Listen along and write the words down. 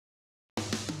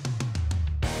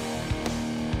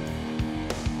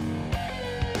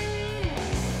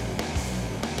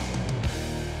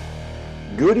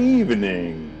Good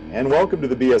evening, and welcome to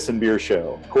the BS and Beer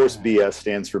Show. Of course, BS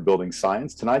stands for Building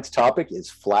Science. Tonight's topic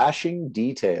is flashing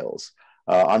details.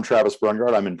 I'm Travis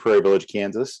Brungard. I'm in Prairie Village,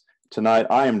 Kansas. Tonight,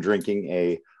 I am drinking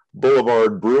a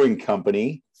Boulevard Brewing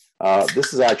Company.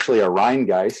 This is actually a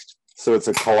Rheingeist, so it's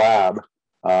a collab.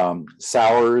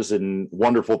 Sours and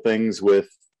wonderful things with,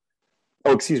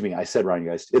 oh, excuse me, I said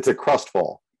Rheingeist. It's a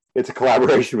Crustfall. It's a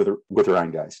collaboration with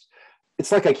Rheingeist.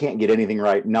 It's like I can't get anything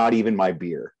right, not even my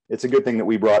beer. It's a good thing that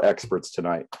we brought experts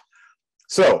tonight.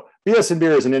 So, BS and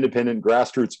Beer is an independent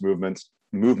grassroots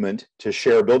movement to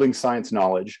share building science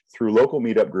knowledge through local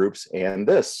meetup groups and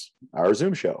this, our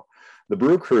Zoom show. The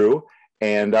brew crew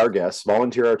and our guests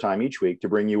volunteer our time each week to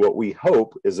bring you what we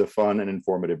hope is a fun and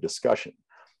informative discussion.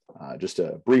 Just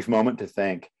a brief moment to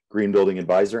thank Green Building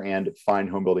Advisor and Fine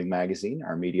Homebuilding Magazine,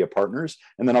 our media partners,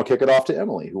 and then I'll kick it off to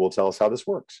Emily, who will tell us how this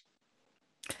works.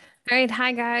 All right.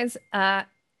 Hi, guys.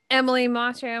 Emily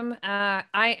Mottram.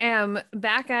 I am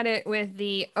back at it with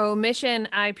the Omission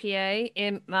IPA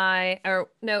in my,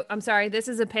 I'm sorry. This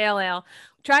is a pale ale.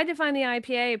 Tried to find the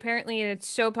IPA. Apparently it's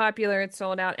so popular. It's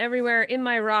sold out everywhere in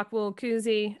my Rockwool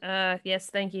koozie. Yes.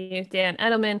 Thank you, Dan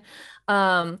Edelman.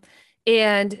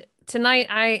 And tonight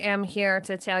I am here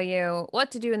to tell you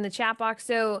what to do in the chat box.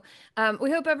 So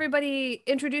we hope everybody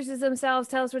introduces themselves,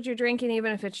 tell us what you're drinking,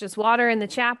 even if it's just water in the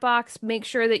chat box. Make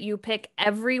sure that you pick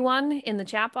everyone in the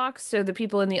chat box so the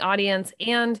people in the audience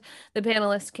and the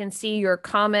panelists can see your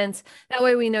comments. That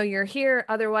way we know you're here.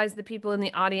 Otherwise, the people in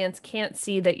the audience can't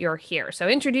see that you're here. So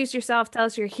introduce yourself, tell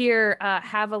us you're here,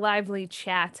 have a lively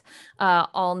chat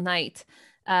all night.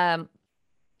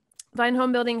 Fine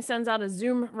Homebuilding sends out a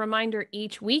Zoom reminder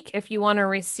each week if you want to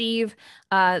receive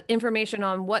information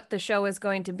on what the show is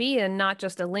going to be and not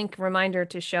just a link reminder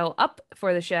to show up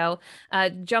for the show.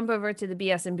 Jump over to the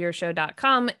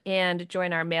bsandbeershow.com and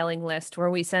join our mailing list where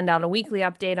we send out a weekly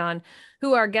update on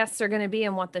who our guests are going to be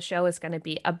and what the show is going to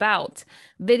be about.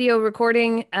 Video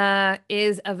recording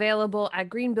is available at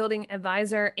Green Building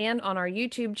Advisor and on our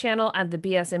YouTube channel at the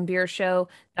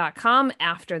bsandbeershow.com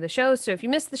after the show. So if you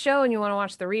missed the show and you want to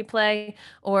watch the replay,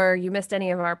 or you missed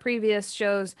any of our previous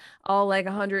shows, all like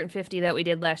 150 that we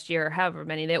did last year, or however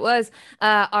many that was,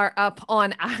 are up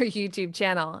on our YouTube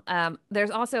channel.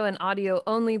 There's also an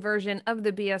audio-only version of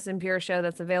the BS and Beer Show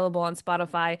that's available on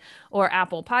Spotify or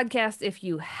Apple Podcasts. If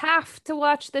you have to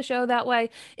watch the show that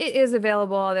way, it is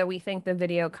available, although we think the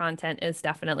video content is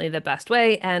definitely the best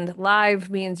way, and live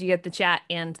means you get the chat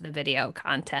and the video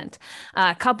content.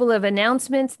 A couple of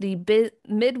announcements. The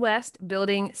Midwest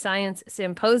Building Science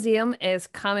Symposium is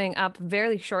coming up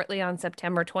very shortly on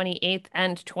September 28th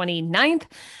and 29th.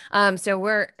 So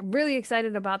we're really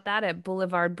excited about that at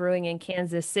Boulevard Brewing in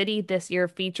Kansas City. This year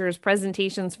features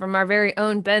presentations from our very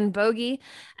own Ben Bogey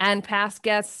and past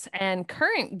guests and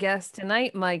current guests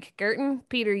tonight, Mike Guertin,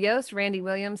 Peter Yost, Randy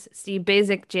Williams, Steve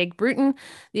Basic, Jake Bruton.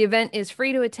 The event is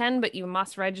free to attend, but you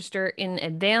must register in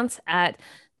advance at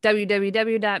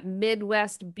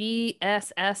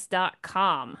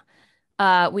www.midwestbss.com.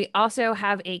 We also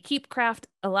have a Keep Craft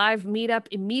Alive meetup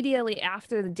immediately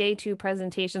after the day 2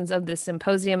 presentations of the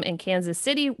symposium in Kansas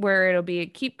City, where it'll be a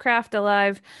Keep Craft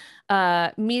Alive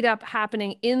meetup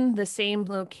happening in the same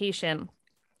location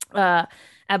at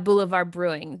Boulevard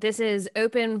Brewing. This is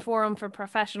open forum for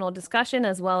professional discussion,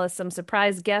 as well as some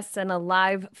surprise guests and a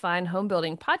live Fine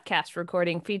Homebuilding podcast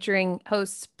recording featuring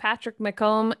hosts Patrick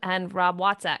McComb and Rob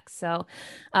Watzek. So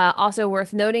also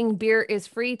worth noting, beer is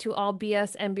free to all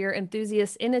BS and beer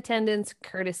enthusiasts in attendance,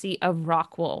 courtesy of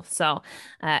Rockwool. So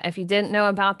if you didn't know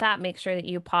about that, make sure that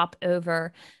you pop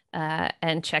over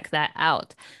and check that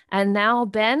out. And now,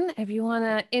 Ben, if you want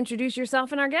to introduce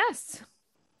yourself and our guests.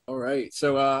 All right,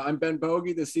 so I'm Ben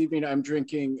Bogey. This evening I'm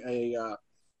drinking a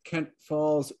Kent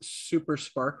Falls Super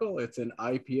Sparkle. It's an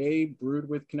IPA brewed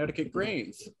with Connecticut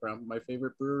grains from my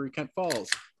favorite brewery, Kent Falls.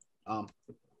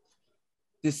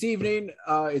 This evening,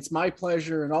 it's my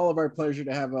pleasure and all of our pleasure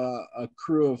to have a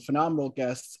crew of phenomenal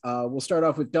guests. We'll start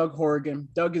off with Doug Horgan.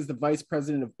 Doug is the Vice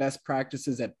President of Best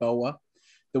Practices at BOWA,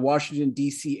 the Washington,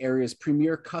 D.C. area's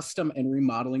premier custom and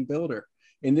remodeling builder.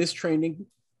 In his training,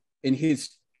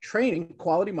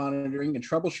 quality monitoring, and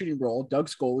troubleshooting role,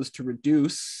 Doug's goal is to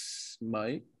reduce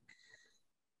Mike's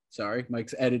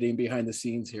editing behind the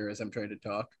scenes here as I'm trying to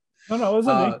talk. No, it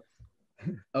wasn't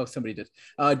me. Oh, somebody did.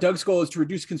 Doug's goal is to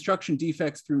reduce construction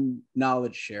defects through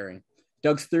knowledge sharing.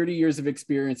 Doug's 30 years of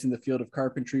experience in the field of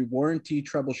carpentry, warranty,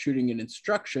 troubleshooting, and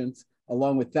instructions,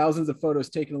 along with thousands of photos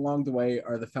taken along the way,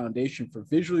 are the foundation for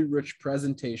visually rich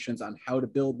presentations on how to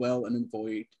build well and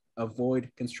avoid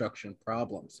construction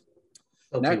problems.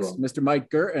 Next, Mr. Mike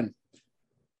Guertin.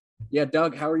 Yeah,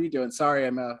 Doug, how are you doing? Sorry,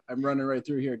 I'm running right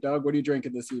through here. Doug, what are you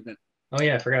drinking this evening? Oh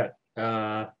yeah, I forgot.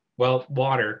 Well,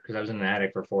 water, because I was in the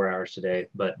attic for 4 hours today,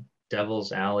 but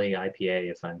Devil's Alley IPA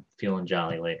if I'm feeling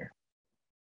jolly later.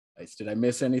 Nice. Did I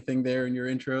miss anything there in your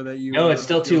intro that you? No, it's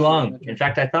still too long. mentioned? In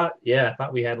fact, I thought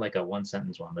we had like a one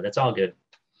sentence one, but it's all good.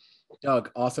 Doug,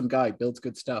 awesome guy, builds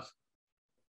good stuff.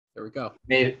 There we go.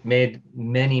 Made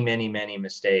many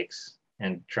mistakes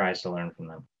and tries to learn from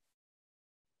them.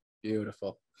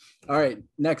 Beautiful. All right,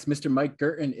 next, Mr. Mike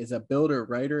Guertin is a builder,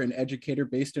 writer, and educator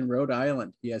based in Rhode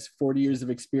Island. He has 40 years of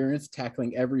experience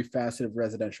tackling every facet of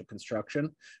residential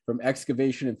construction, from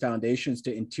excavation and foundations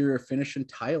to interior finish and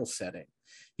tile setting.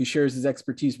 He shares his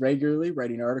expertise regularly,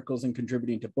 writing articles and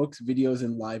contributing to books, videos,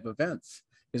 and live events.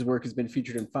 His work has been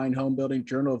featured in Fine Homebuilding,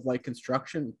 Journal of Light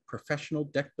Construction, Professional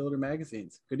Deck Builder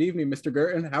magazines. Good evening, Mr.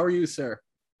 Guertin. How are you, sir?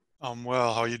 I'm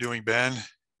well. How are you doing, Ben?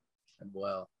 I'm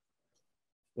well.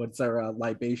 What's our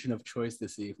libation of choice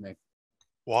this evening?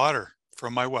 Water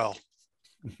from my well.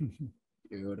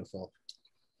 Beautiful.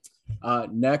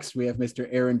 Next, we have Mr.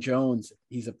 Aron Jones.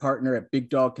 He's a partner at Big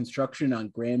Dog Construction on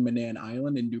Grand Manan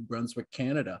Island in New Brunswick,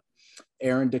 Canada.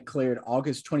 Aron declared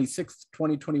August 26,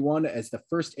 2021 as the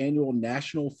first annual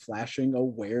National Flashing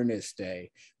Awareness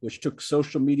Day, which took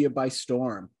social media by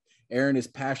storm. Aron is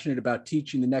passionate about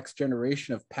teaching the next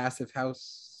generation of passive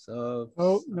house.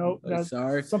 Oh, no,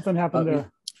 sorry. Something happened there.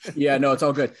 Yeah, no, it's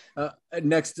all good.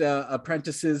 Next,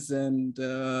 apprentices and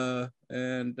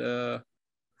sorry.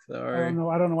 I don't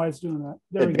know why it's doing that.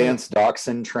 There Advanced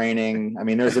dachshund training. I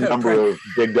mean, there's a number of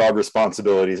big dog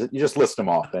responsibilities. You just list them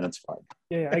off and it's fine.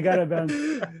 Yeah, I got it, Ben.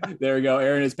 There we go.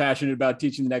 Aron is passionate about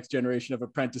teaching the next generation of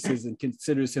apprentices and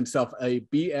considers himself a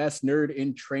BS nerd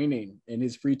in training. In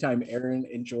his free time, Aron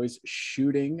enjoys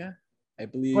shooting. I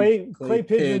believe clay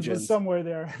pigeons was somewhere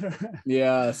there.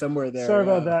 Yeah, somewhere there. Sorry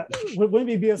about that. Wouldn't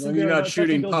be BS. You're not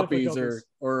shooting puppies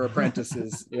or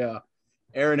apprentices. Yeah.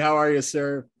 Aron, how are you,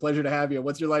 sir? Pleasure to have you.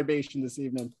 What's your libation this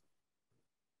evening?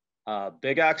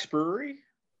 Big Axe Brewery,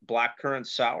 Blackcurrant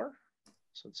Sour.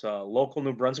 So it's a local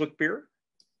New Brunswick beer.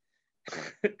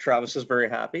 Travis is very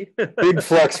happy. Big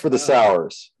flex for the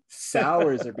sours.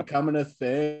 Sours are becoming a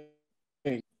thing.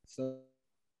 So,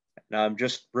 and I'm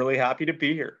just really happy to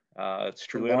be here. It's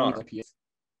truly an honor.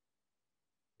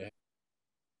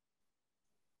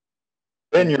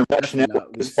 Ben, your mesh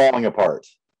network is falling apart.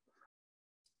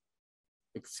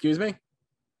 Excuse me?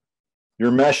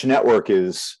 Your mesh network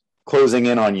is closing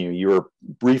in on you. You were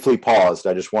briefly paused.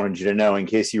 I just wanted you to know, in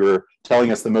case you were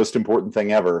telling us the most important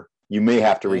thing ever, you may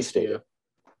have to restate it.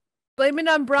 Blame it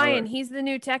on Brian. He's the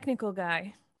new technical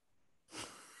guy.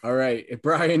 All right,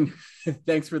 Brian,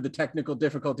 thanks for the technical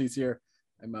difficulties here.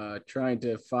 I'm trying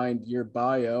to find your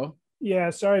bio. Yeah,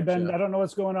 sorry, Ben. I don't know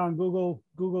what's going on.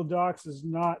 Google Docs is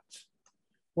not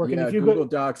working. Yeah, if you Google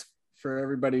Docs, for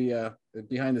everybody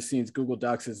behind the scenes, Google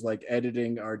Docs is like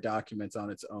editing our documents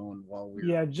on its own while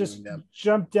we're just doing them.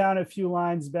 Jump down a few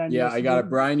lines, Ben. Yeah, I got it.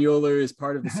 Bryan Uhler is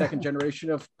part of the second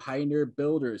generation of Pioneer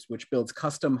Builders, which builds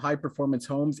custom high-performance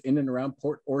homes in and around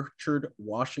Port Orchard,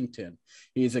 Washington.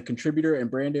 He is a contributor and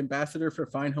brand ambassador for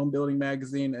Fine Homebuilding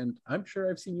magazine, and I'm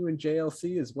sure I've seen you in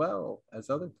JLC as well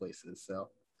as other places. So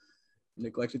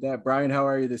neglected that. Brian, how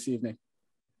are you this evening?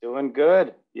 Doing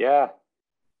good. Yeah.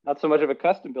 Not so much of a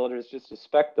custom builder, it's just a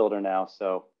spec builder now.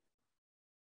 So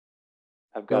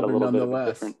I've got a little bit of a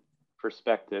different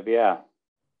perspective. Yeah.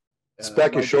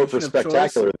 Spec is short for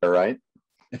spectacular there, right?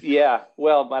 Yeah.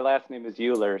 Well, my last name is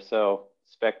Euler, so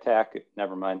spectacular.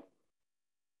 Never mind.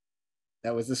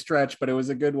 That was a stretch, but it was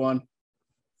a good one.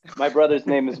 My brother's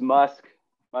name is Musk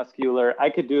Euler. I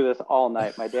could do this all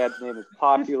night. My dad's name is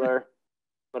Popular,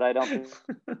 but I don't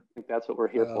think that's what we're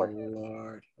here for.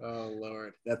 Oh,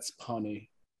 Lord. That's punny.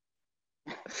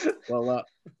 Well,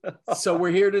 so we're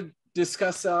here to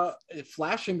discuss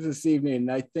flashings this evening.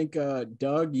 And I think,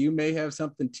 Doug, you may have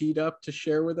something teed up to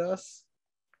share with us.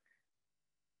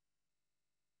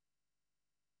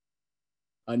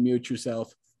 Unmute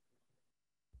yourself.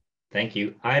 Thank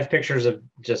you. I have pictures of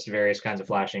just various kinds of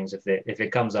flashings. If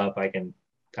it comes up, I can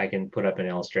put up an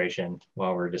illustration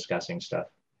while we're discussing stuff.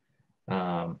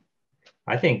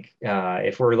 I think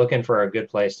if we're looking for a good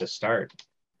place to start,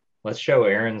 let's show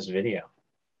Aron's video.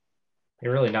 It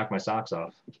really knocked my socks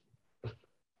off. All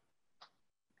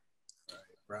right,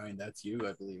 Brian, that's you,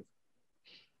 I believe.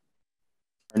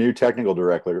 Our new technical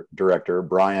director,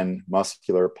 Brian,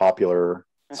 muscular, popular,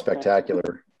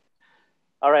 spectacular.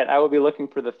 All right, I will be looking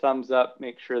for the thumbs up.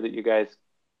 Make sure that you guys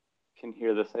can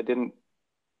hear this. I didn't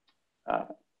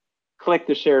click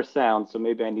the share sound, so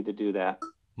maybe I need to do that.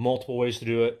 Multiple ways to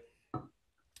do it,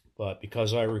 but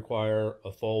because I require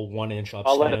a full 1 inch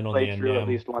I'll let it upstand on the play end through at dam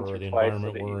least once for or the twice so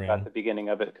environment that we're you've got in, the beginning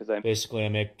of it, because basically I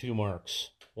make 2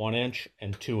 marks, 1 inch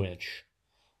and 2 inch.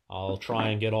 I'll try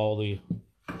and get all the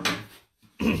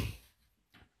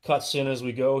cuts in as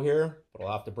we go here, but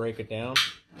I'll have to break it down.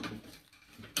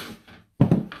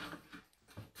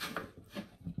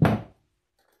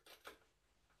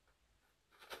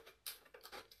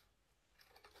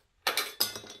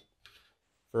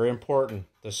 Very important,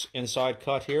 this inside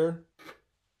cut here,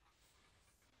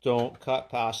 don't cut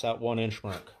past that 1 inch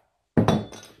mark.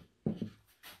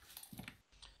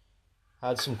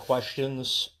 Had some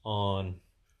questions on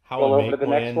how I make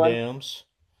my end dams.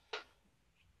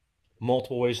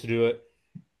 Multiple ways to do it,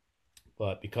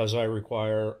 but because I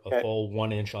require a full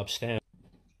 1 inch upstand.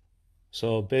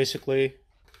 So basically,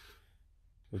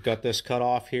 we've got this cut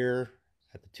off here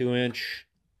at the 2 inch.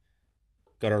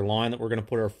 Got our line that we're going to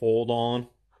put our fold on.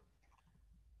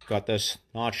 Got this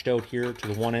notched out here to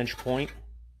the 1 inch point.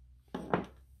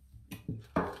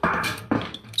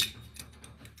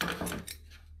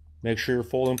 Make sure your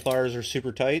folding pliers are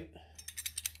super tight.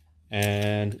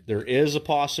 And there is a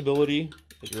possibility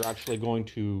that you're actually going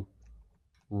to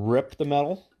rip the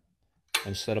metal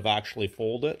instead of actually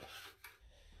fold it.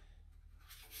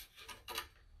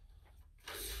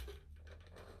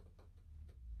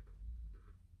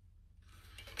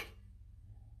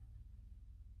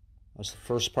 That's the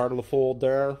first part of the fold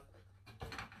there.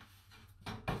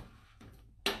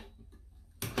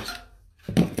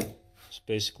 So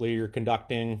basically you're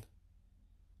conducting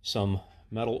some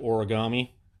metal origami.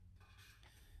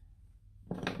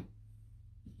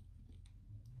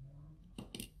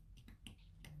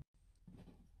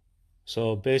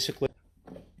 So basically,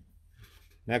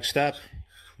 next step,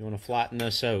 you want to flatten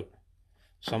this out.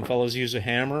 Some fellows use a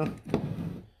hammer.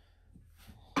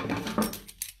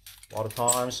 A lot of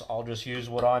times I'll just use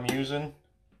what I'm using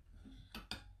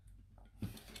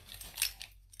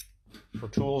for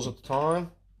tools at the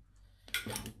time.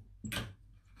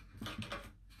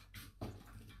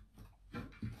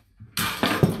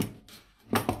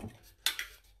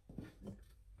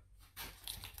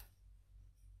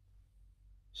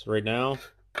 So right now,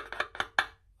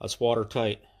 that's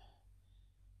watertight.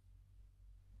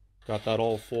 Got that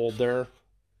all fold there.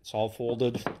 It's all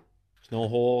folded. There's no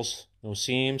holes, no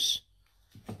seams.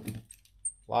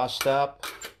 Last step.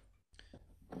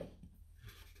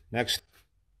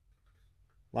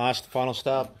 Final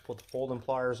step, put the folding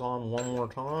pliers on one more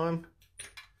time.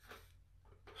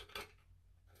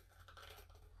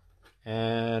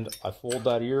 And I fold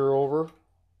that ear over.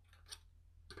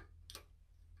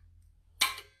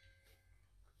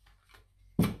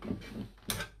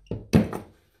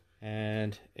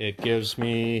 And it gives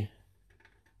me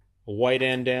a white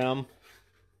end dam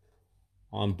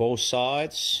on both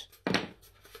sides.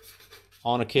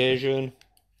 On occasion,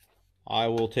 I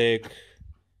will take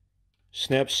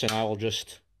snips and I will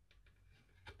just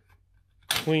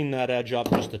clean that edge up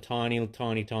just a tiny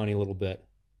little bit.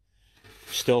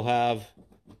 Still have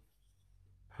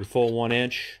your full 1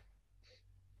 inch,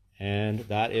 and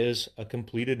that is a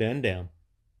completed end dam.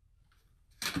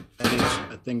 That is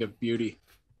a thing of beauty.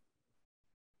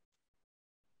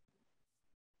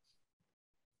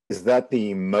 Is that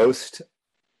the most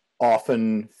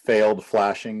often failed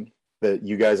flashing that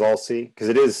you guys all see? Because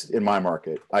it is in my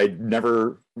market. I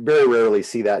very rarely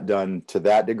see that done to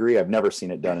that degree. I've never seen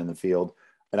it done in the field.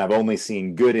 And I've only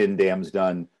seen good end dams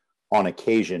done on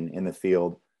occasion in the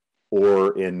field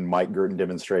or in Mike Guertin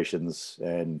demonstrations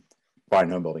and fine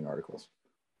home building articles.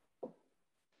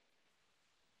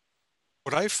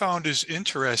 What I found is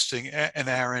interesting, and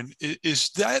Aron, is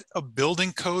that a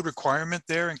building code requirement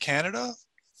there in Canada?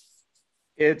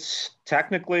 It's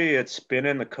been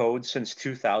in the code since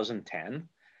 2010.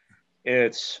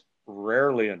 It's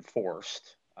rarely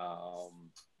enforced.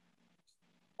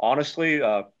 Honestly,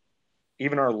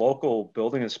 even our local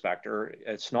building inspector,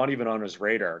 it's not even on his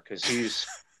radar because he's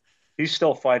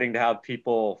still fighting to have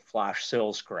people flash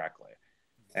sills correctly.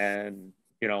 And,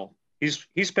 you know,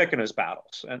 he's picking his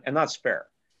battles, and that's fair.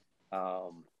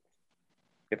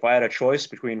 If I had a choice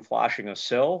between flashing a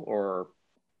sill or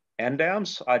end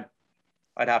dams,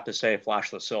 I'd have to say flash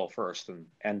the sill first and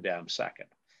end dam second.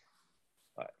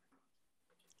 But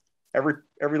every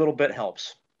little bit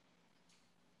helps.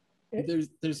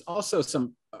 There's also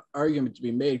some argument to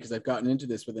be made, because I've gotten into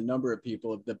this with a number of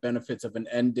people, of the benefits of an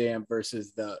end dam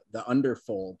versus the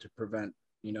underfold to prevent,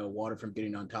 you know, water from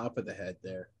getting on top of the head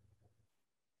there.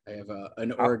 I have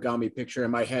an origami picture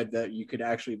in my head that you could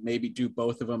actually maybe do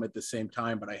both of them at the same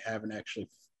time, but I haven't actually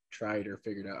tried or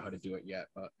figured out how to do it yet,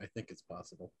 but I think it's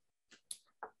possible.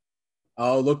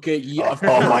 Oh, look at you. Oh,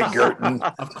 my Guertin.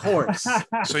 Of course.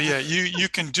 So yeah, you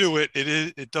can do it.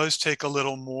 It does take a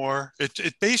little more.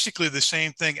 It basically the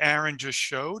same thing Aron just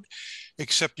showed,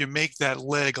 except you make that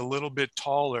leg a little bit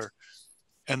taller.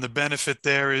 And the benefit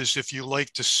there is if you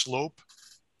like to slope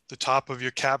the top of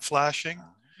your cap flashing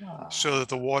so that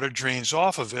the water drains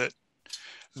off of it,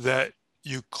 that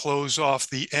you close off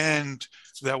the end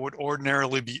that would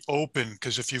ordinarily be open,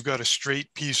 because if you've got a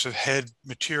straight piece of head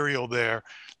material there,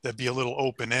 that'd be a little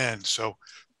open end. So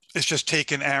it's just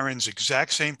taking Aron's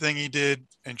exact same thing he did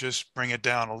and just bring it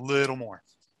down a little more.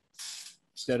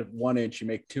 Instead of 1 inch, you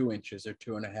make 2 inches or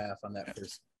 2.5 on that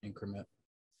first increment.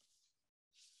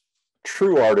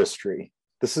 True artistry.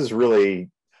 This is really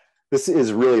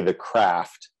the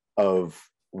craft of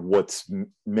what's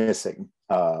missing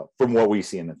from what we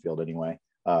see in the field anyway.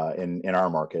 In our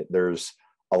market, there's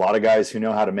a lot of guys who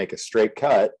know how to make a straight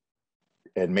cut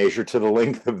and measure to the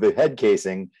length of the head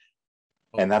casing,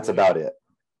 and that's about it.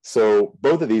 So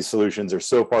both of these solutions are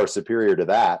so far superior to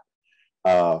that,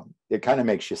 it kind of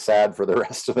makes you sad for the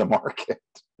rest of the market.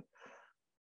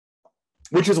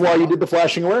 Which is why you did the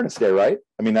Flashing Awareness Day, right?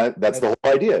 I mean, that's the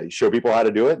whole idea. You show people how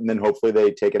to do it, and then hopefully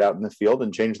they take it out in the field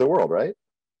and change the world, right?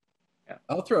 Yeah.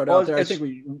 I'll throw it out there. I think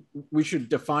we should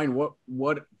define what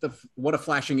a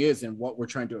flashing is and what we're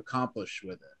trying to accomplish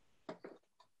with it.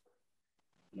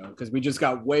 You know, because we just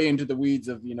got way into the weeds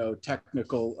of, you know,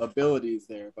 technical abilities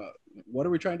there. But what are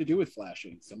we trying to do with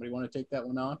flashing? Somebody want to take that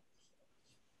one on?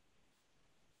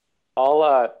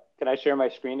 Can I share my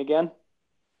screen again?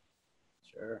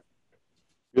 Sure.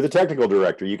 You're the technical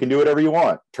director. You can do whatever you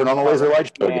want. Turn on the laser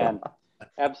light show again.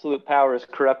 Absolute power is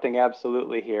corrupting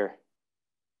absolutely here.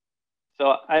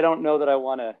 So I don't know that I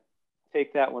want to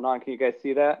take that one on. Can you guys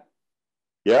see that?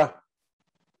 Yeah.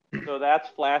 So that's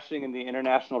flashing in the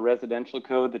International Residential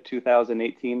Code, the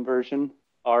 2018 version,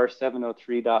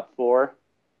 R703.4.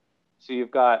 So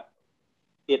you've got,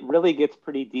 it really gets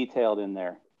pretty detailed in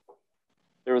there.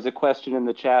 There was a question in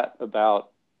the chat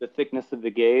about the thickness of the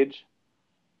gauge.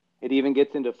 It even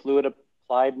gets into fluid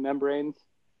applied membranes,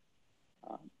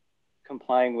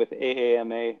 complying with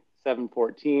AAMA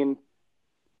 714,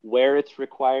 where it's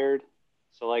required.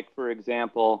 So like, for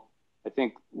example, I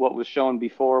think what was shown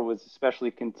before was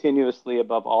especially continuously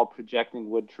above all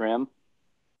projecting wood trim.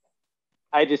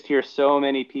 I just hear so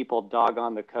many people dog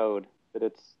on the code that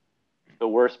it's the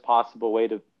worst possible way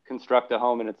to construct a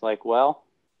home. And it's like, well,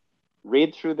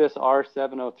 read through this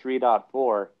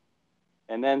R703.4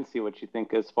 and then see what you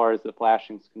think as far as the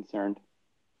flashing is concerned.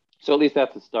 So at least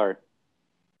that's a start.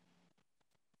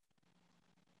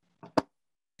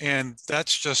 And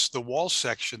that's just the wall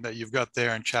section that you've got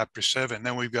there in chapter 7.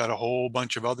 Then we've got a whole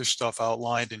bunch of other stuff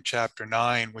outlined in chapter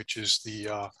 9, which is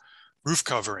the roof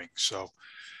covering. So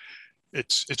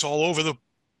it's all over the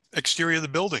exterior of the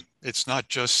building. It's not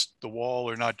just the wall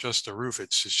or not just the roof.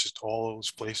 It's just all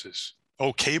those places.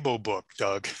 Oh, Cabo book,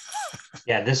 Doug.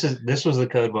 Yeah, this was the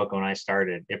code book when I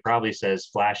started. It probably says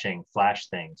flashing, flash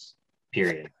things,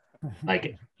 period.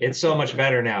 Like, it's so much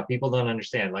better now. People don't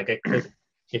understand. Like,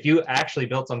 if you actually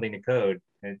built something to code,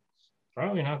 it's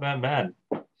probably not that bad.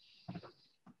 But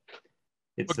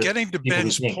getting to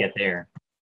Ben's point, get there.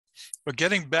 But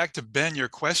getting back to Ben, your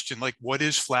question, like what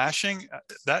is flashing?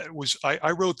 That was,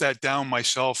 I wrote that down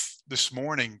myself this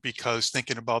morning because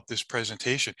thinking about this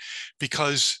presentation,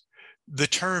 because the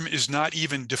term is not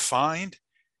even defined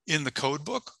in the code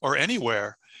book or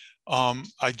anywhere.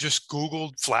 I just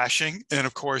Googled flashing, and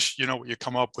of course, you know what you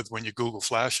come up with when you Google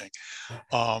flashing.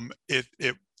 It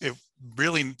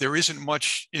really, there isn't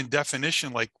much in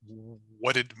definition, like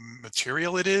what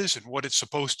material it is and what it's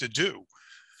supposed to do.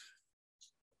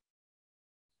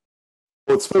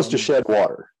 Well, it's supposed to shed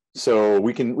water, so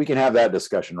we can have that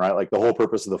discussion, right? Like the whole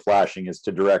purpose of the flashing is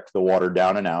to direct the water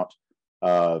down and out.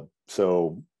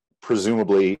 So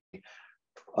presumably,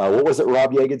 what was it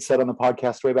Rob Yeagan said on the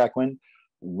podcast way back when?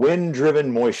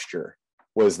 Wind-driven moisture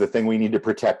was the thing we need to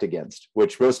protect against,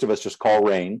 which most of us just call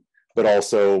rain, but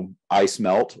also ice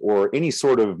melt or any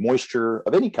sort of moisture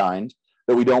of any kind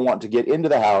that we don't want to get into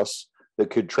the house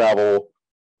that could travel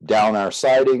down our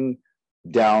siding,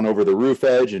 down over the roof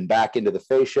edge and back into the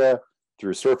fascia.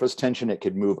 Through surface tension, it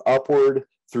could move upward.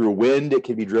 Through wind, it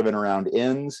could be driven around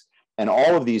ends. And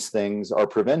all of these things are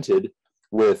prevented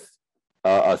with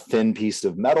a thin piece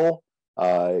of metal.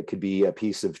 It could be a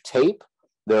piece of tape.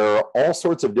 There are all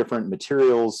sorts of different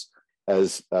materials.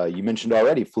 As you mentioned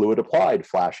already, fluid applied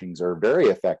flashings are very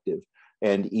effective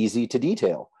and easy to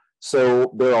detail.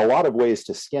 So there are a lot of ways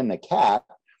to skin the cat.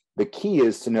 The key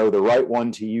is to know the right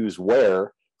one to use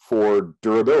where for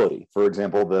durability. For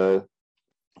example,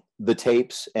 the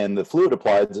tapes and the fluid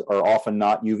applieds are often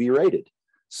not UV rated.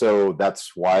 So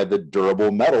that's why the durable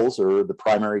metals are the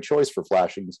primary choice for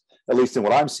flashings, at least in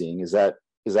what I'm seeing. Is that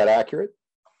accurate?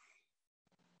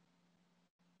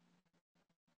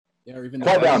 Yeah, or even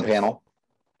Quiet down, panel.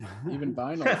 Even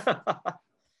vinyls.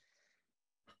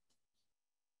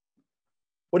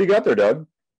 What do you got there, Doug?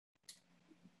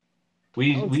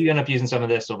 We end up using some of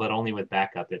this, so but only with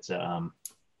backup. It's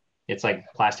like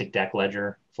plastic deck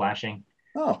ledger flashing.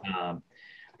 Oh.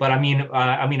 But I mean,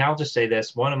 I'll just say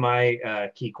this. One of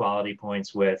my key quality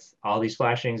points with all these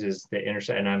flashings is the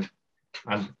interset, and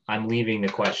I'm leaving the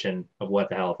question of what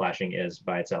the hell a flashing is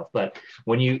by itself. But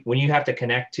when you have to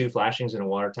connect two flashings in a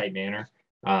watertight manner,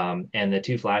 and the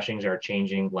two flashings are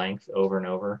changing length over and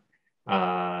over,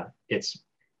 it's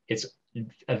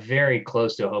a very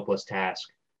close to a hopeless task.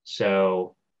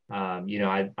 So,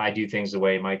 I do things the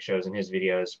way Mike shows in his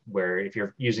videos, where if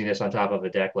you're using this on top of a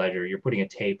deck ledger, you're putting a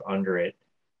tape under it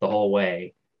the whole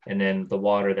way, and then the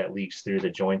water that leaks through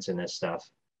the joints in this stuff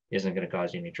isn't going to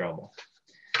cause you any trouble.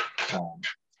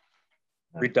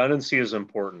 Redundancy is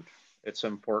important. It's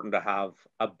important to have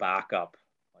a backup.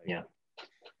 Yeah.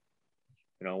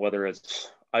 Whether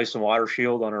it's ice and water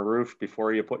shield on a roof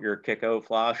before you put your kick out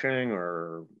flashing,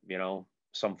 or,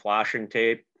 some flashing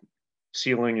tape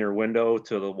sealing your window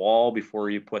to the wall before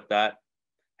you put that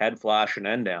head flash and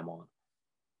end dam on.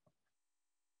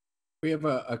 We have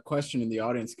a question in the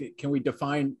audience. Can we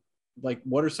define, like,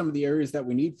 what are some of the areas that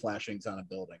we need flashings on a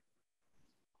building?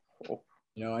 Oh.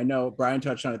 I know Brian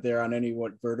touched on it there on any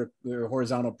vertical or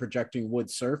horizontal projecting wood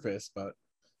surface, but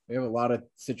we have a lot of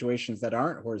situations that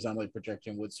aren't horizontally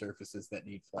projecting wood surfaces that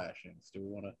need flashings. Do we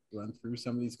want to run through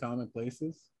some of these common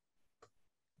places?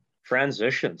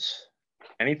 Transitions.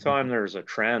 Anytime there's a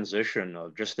transition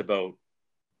of just about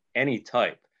any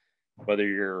type, whether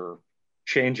you're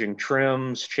changing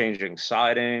trims, changing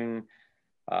siding,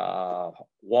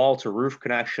 wall to roof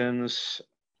connections,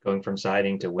 going from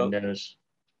siding to windows.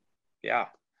 Yeah.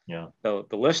 Yeah. The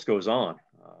list goes on.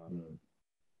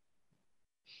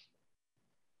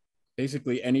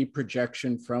 Basically, any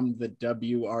projection from the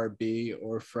WRB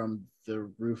or from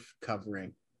the roof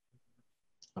covering.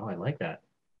 Oh, I like that.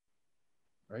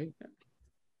 Right.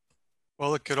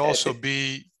 Well, it could also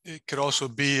be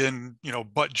in,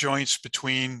 butt joints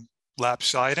between lap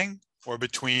siding or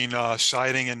between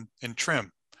siding and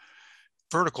trim.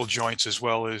 Vertical joints as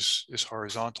well as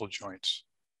horizontal joints.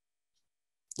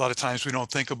 A lot of times we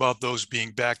don't think about those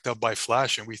being backed up by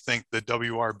flashing. We think the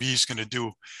WRB is going to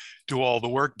do all the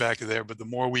work back there, but the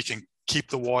more we can keep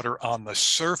the water on the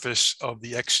surface of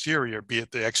the exterior, be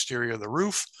it the exterior of the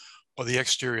roof or the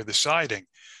exterior of the siding,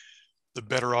 the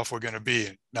better off we're going to be,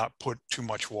 and not put too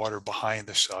much water behind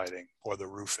the siding or the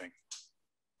roofing.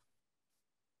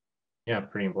 Yeah,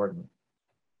 pretty important.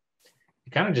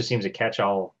 It kind of just seems a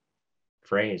catch-all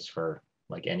phrase for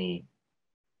like any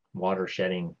water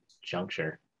shedding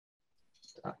juncture.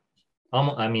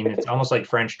 It's almost like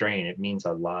French drain. It means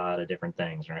a lot of different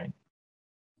things, right?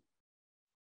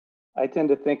 I tend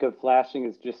to think of flashing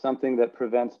as just something that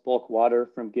prevents bulk water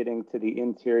from getting to the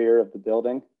interior of the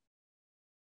building.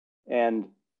 And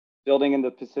building in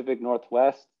the Pacific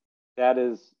Northwest, that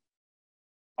is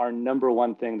our number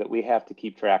one thing that we have to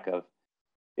keep track of,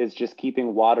 is just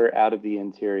keeping water out of the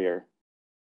interior.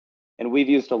 And we've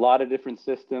used a lot of different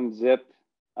systems, Zip,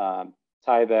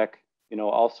 Tyvek,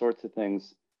 all sorts of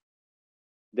things.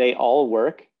 They all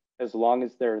work as long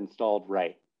as they're installed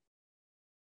right.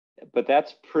 But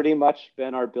that's pretty much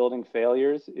been our building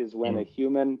failures, is when a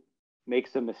human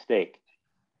makes a mistake.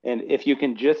 And if you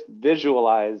can just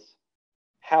visualize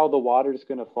how the water is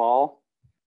going to fall,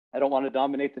 I don't want to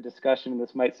dominate the discussion.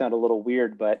 This might sound a little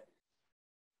weird, but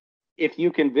if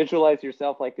you can visualize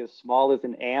yourself like as small as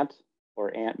an ant,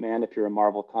 or Ant-Man if you're a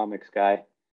Marvel Comics guy,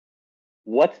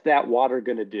 what's that water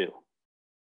going to do?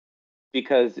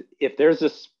 Because if there's a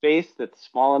space that's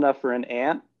small enough for an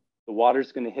ant, the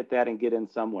water's going to hit that and get in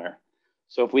somewhere.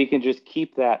 So if we can just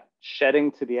keep that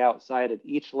shedding to the outside of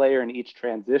each layer and each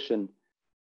transition,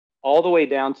 all the way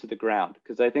down to the ground,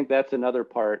 because I think that's another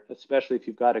part, especially if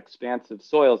you've got expansive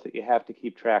soils that you have to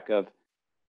keep track of.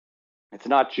 It's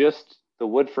not just the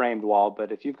wood framed wall,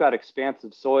 but if you've got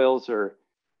expansive soils, or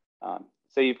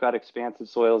say you've got expansive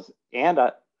soils and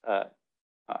a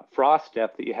frost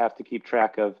depth that you have to keep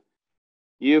track of,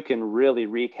 you can really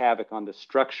wreak havoc on the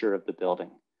structure of the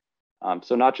building.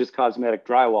 So not just cosmetic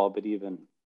drywall, but even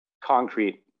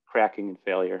concrete cracking and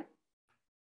failure.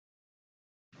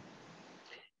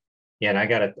 Yeah,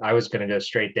 and I was gonna go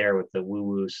straight there with the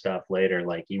woo-woo stuff later.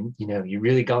 Like you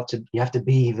really you have to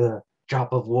be the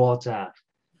drop of water.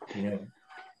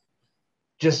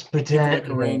 Just pretend, like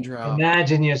a raindrop.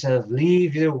 Imagine yourself,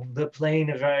 leave the plane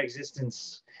of our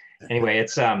existence Anyway,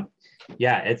 it's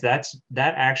yeah, that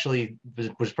actually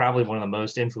was probably one of the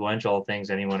most influential things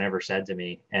anyone ever said to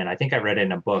me, and I think I read it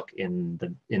in a book in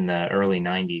the early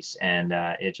 90s, and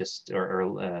it just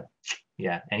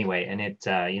yeah, anyway, and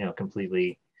it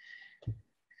completely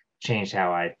changed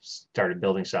how I started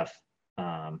building stuff.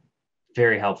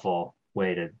 Very helpful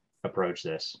way to approach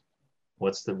this.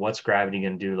 What's gravity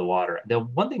going to do to the water? The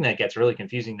one thing that gets really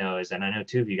confusing though is, and I know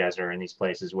two of you guys are in these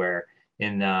places where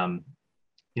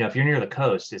if you're near the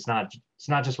coast, it's not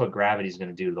just what gravity is going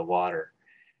to do to the water,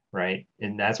 right?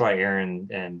 And that's why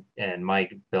Aron and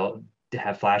Mike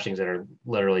have flashings that are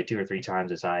literally 2 or 3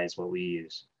 times as high as what we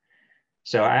use.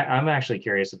 So I'm actually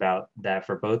curious about that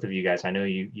for both of you guys. I know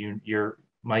you're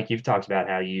Mike, you've talked about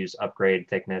how you use upgrade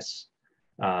thickness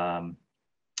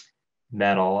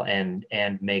metal and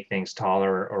make things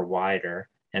taller or wider.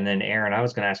 And then Aron, I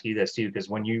was going to ask you this too, because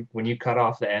when you cut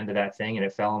off the end of that thing and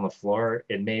it fell on the floor,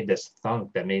 it made this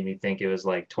thunk that made me think it was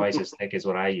like twice as thick as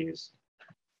what I use.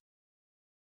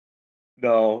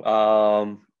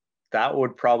 No, that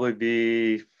would probably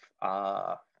be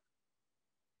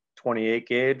 28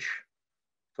 gauge.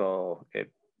 So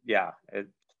it's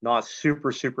not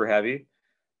super heavy.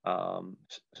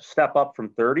 Step up from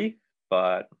 30,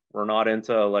 but we're not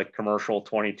into like commercial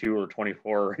 22 or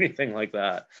 24 or anything like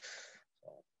that.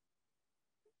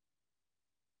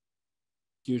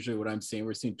 Usually what I'm seeing,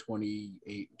 we're seeing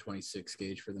 28, 26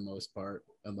 gauge for the most part,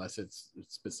 unless it's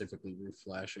specifically roof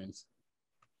flashings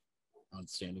on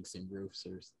standing seam roofs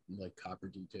or like copper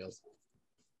details.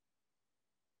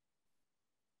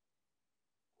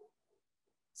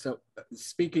 So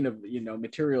speaking of,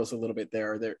 materials a little bit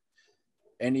there, are there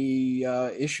any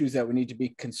issues that we need to be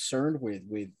concerned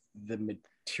with the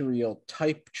material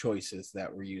type choices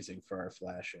that we're using for our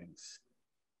flashings?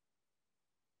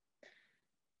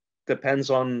 Depends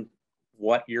on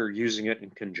what you're using it in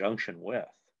conjunction with.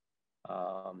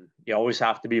 You always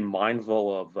have to be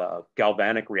mindful of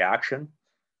galvanic reaction,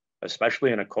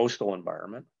 especially in a coastal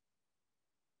environment.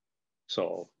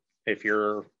 So if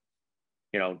you're,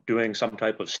 doing some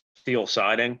type of steel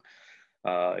siding,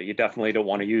 you definitely don't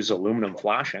want to use aluminum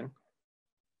flashing.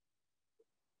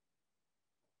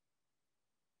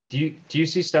 Do you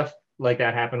see stuff like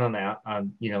that happen on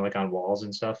like on walls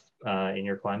and stuff in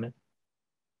your climate?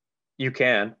 You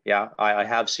can, yeah, I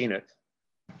have seen it.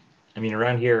 I mean,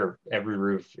 around here, every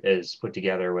roof is put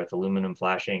together with aluminum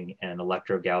flashing and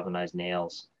electro galvanized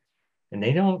nails, and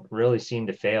they don't really seem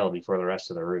to fail before the rest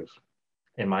of the roof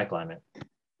in my climate.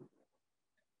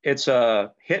 It's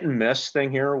a hit and miss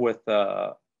thing here with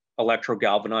electro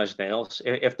galvanized nails.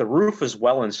 If the roof is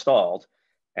well installed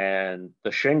and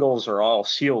the shingles are all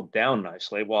sealed down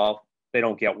nicely, well, they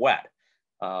don't get wet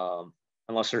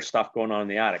unless there's stuff going on in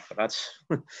the attic, but that's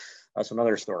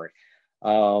another story.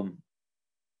 But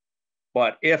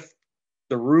if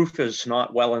the roof is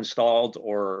not well installed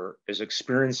or is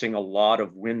experiencing a lot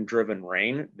of wind-driven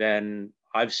rain, then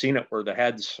I've seen it where the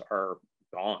heads are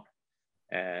gone.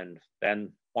 And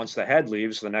then once the head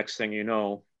leaves, the next thing you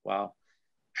know, wow,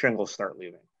 shingles start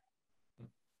leaving.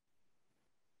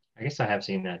 I guess I have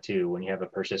seen that too. When you have a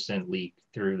persistent leak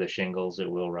through the shingles,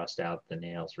 it will rust out the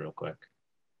nails real quick.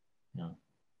 Yeah.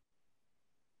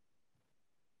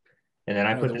 And then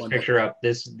I put this picture up.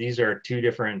 These are 2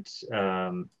 different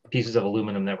pieces of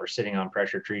aluminum that were sitting on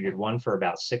pressure treated, one for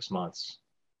about 6 months.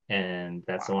 And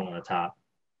that's the one on the top.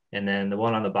 And then the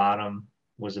one on the bottom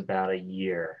was about a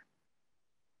year.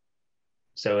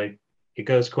 So it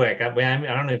goes quick. I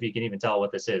don't know if you can even tell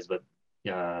what this is, but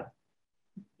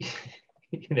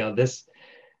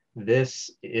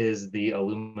this is the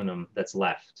aluminum that's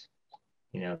left,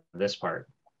 this part.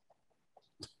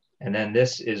 And then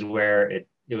this is where it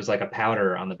was like a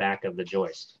powder on the back of the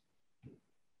joist.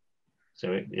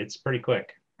 So it's pretty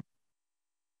quick.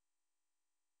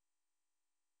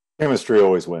 Chemistry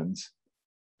always wins.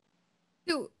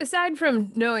 So aside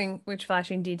from knowing which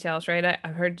flashing details, right?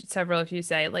 I've heard several of you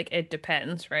say like it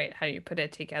depends, right? How you put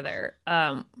it together.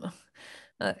 Right?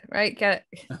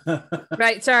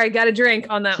 Right. Sorry, got a drink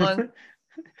on that one.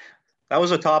 That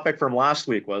was a topic from last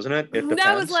week, wasn't it? It depends.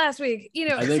 That was last week.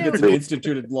 I think it's an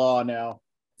instituted law now.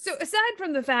 So aside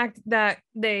from the fact that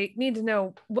they need to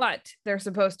know what they're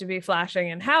supposed to be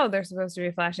flashing and how they're supposed to be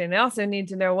flashing, they also need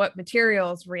to know what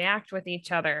materials react with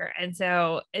each other. And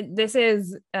so this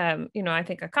is, I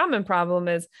think a common problem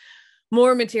is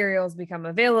more materials become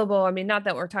available. I mean, not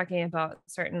that we're talking about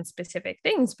certain specific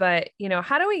things, but,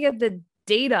 how do we get the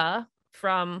data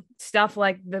from stuff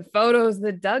like the photos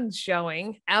that Doug's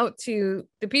showing out to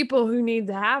the people who need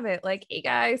to have it? Like, hey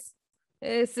guys,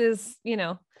 this is,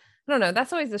 I don't know.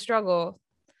 That's always the struggle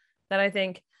that I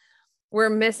think we're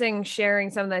missing sharing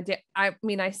some of that data. I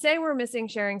mean, I say we're missing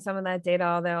sharing some of that data,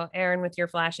 although Aron, with your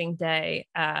flashing day,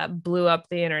 blew up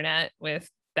the internet with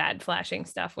bad flashing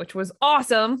stuff, which was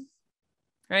awesome,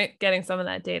 right? Getting some of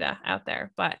that data out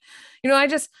there. But,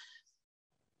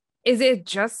 is it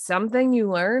just something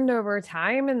you learned over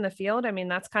time in the field? I mean,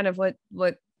 that's kind of what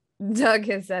Doug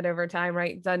has said over time,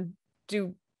 right? Done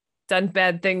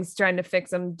bad things, trying to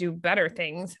fix them, do better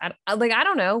things. I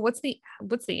don't know. What's the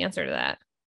answer to that?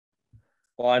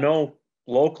 Well, I know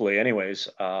locally anyways,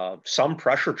 some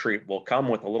pressure treat will come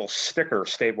with a little sticker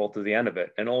stapled to the end of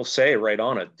it, and it'll say right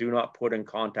on it, do not put in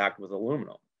contact with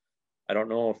aluminum. I don't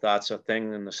know if that's a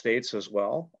thing in the States as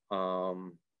well.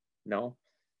 No.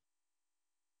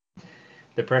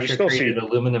 The pressure treated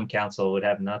aluminum council would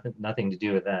have nothing to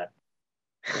do with that.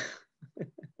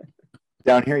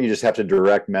 Down here, you just have to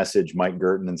direct message Mike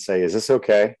Guertin and say, is this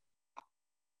okay?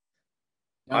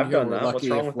 I've done that. What's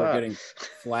wrong with that?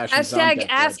 Hashtag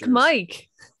ask Mike.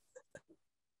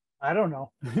 I don't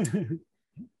know.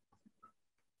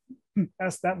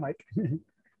 Ask that Mike.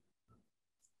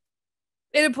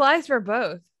 It applies for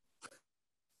both.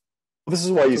 This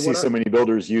is why you see so many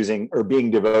builders using or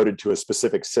being devoted to a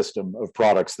specific system of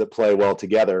products that play well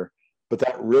together. But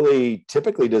that really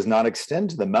typically does not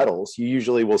extend to the metals. You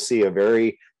usually will see a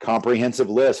very comprehensive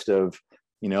list of,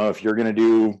 if you're going to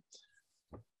do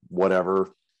whatever.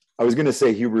 I was going to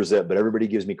say Huber Zip, but everybody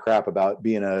gives me crap about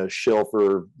being a shill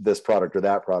for this product or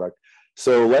that product.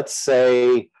 So let's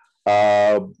say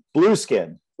Blue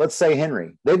Skin. Let's say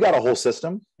Henry. They've got a whole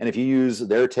system. And if you use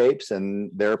their tapes and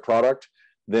their product,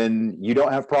 then you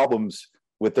don't have problems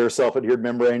with their self-adhered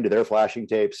membrane to their flashing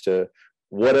tapes to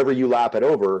whatever you lap it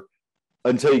over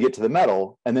until you get to the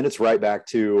metal. And then it's right back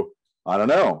to, I don't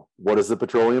know, what does the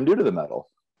petroleum do to the metal?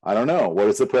 I don't know, what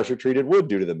does the pressure treated wood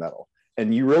do to the metal?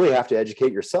 And you really have to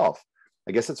educate yourself.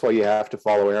 I guess that's why you have to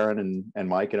follow Aron and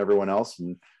Mike and everyone else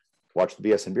and watch the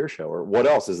BS and Beer show. Or what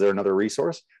else? Is there another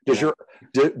resource?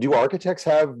 Do architects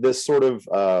have this sort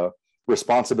of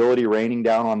responsibility raining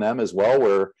down on them as well,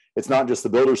 where it's not just the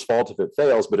builder's fault if it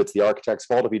fails, but it's the architect's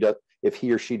fault if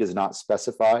he or she does not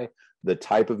specify the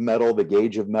type of metal, the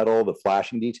gauge of metal, the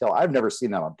flashing detail? I've never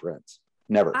seen that on prints.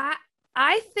 Never.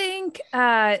 I think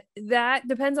that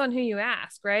depends on who you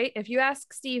ask, right? If you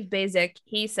ask Steve Basic,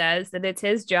 he says that it's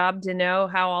his job to know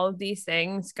how all of these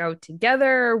things go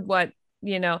together,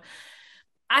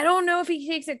 I don't know if he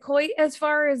takes it quite as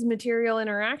far as material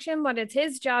interaction, but it's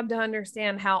his job to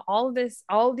understand how all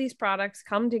of these products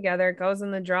come together, goes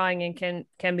in the drawing, and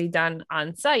can be done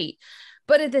on site.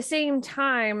 But at the same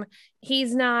time,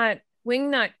 he's not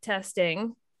wingnut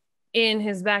testing in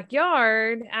his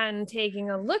backyard and taking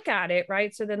a look at it,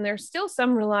 right? So then there's still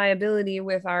some reliability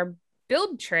with our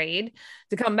build trade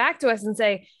to come back to us and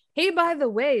say, hey, by the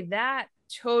way, that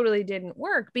totally didn't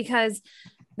work, because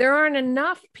there aren't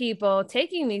enough people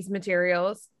taking these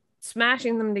materials,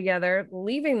 smashing them together,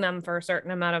 leaving them for a certain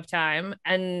amount of time,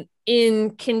 and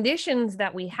in conditions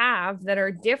that we have that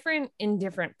are different in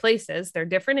different places. They're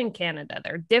different in Canada.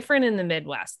 They're different in the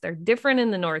Midwest. They're different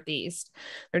in the Northeast.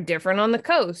 They're different on the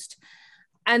coast.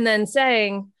 And then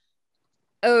saying,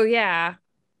 oh yeah,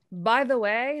 by the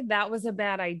way, that was a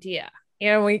bad idea.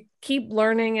 We keep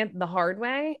learning it the hard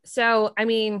way. So, I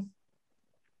mean,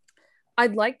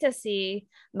 I'd like to see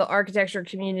the architecture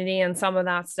community and some of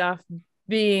that stuff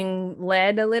being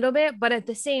led a little bit, but at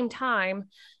the same time,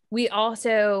 we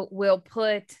also will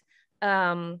put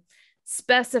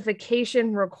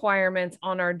specification requirements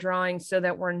on our drawings so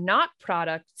that we're not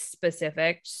product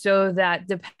specific, so that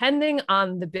depending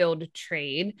on the build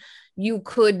trade, you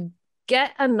could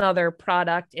get another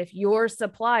product if your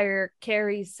supplier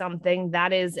carries something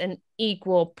that is an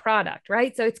equal product,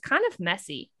 right? So it's kind of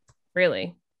messy,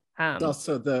 really.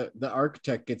 Also, the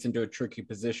architect gets into a tricky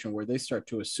position where they start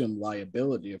to assume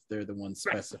liability if they're the ones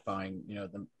specifying,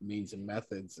 the means and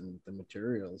methods and the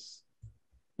materials.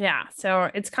 Yeah, so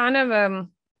it's kind of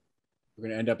we're going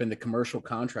to end up in the commercial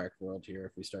contract world here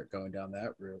if we start going down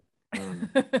that route.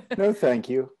 No, thank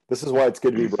you. This is why it's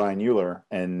good to be Bryan Uhler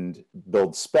and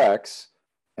build specs,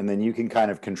 and then you can kind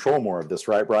of control more of this,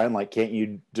 right, Bryan? Like, can't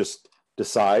you just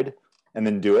decide and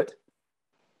then do it?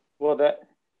 Well,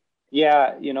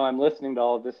 yeah, I'm listening to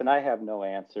all of this and I have no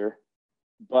answer,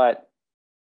 but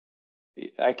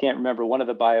I can't remember one of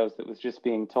the bios that was just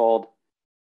being told.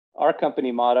 Our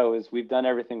company motto is we've done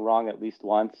everything wrong at least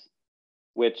once,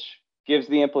 which gives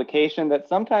the implication that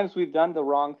sometimes we've done the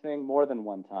wrong thing more than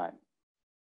one time.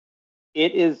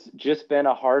 It has just been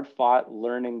a hard-fought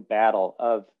learning battle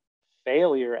of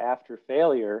failure after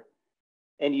failure,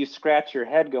 and you scratch your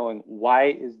head going, why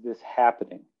is this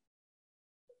happening?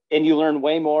 And you learn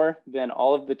way more than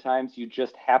all of the times you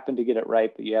just happen to get it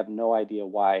right, but you have no idea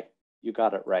why you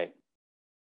got it right.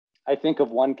 I think of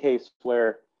one case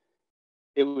where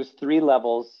it was 3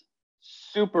 levels,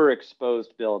 super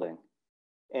exposed building.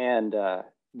 And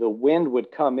the wind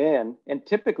would come in, and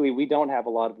typically we don't have a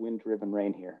lot of wind-driven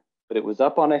rain here, but it was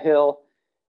up on a hill,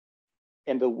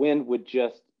 and the wind would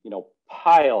just,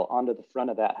 pile onto the front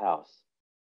of that house.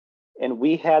 And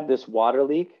we had this water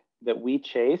leak that we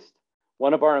chased.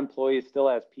 One of our employees still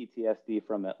has PTSD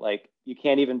from it. Like, you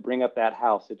can't even bring up that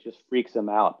house. It just freaks him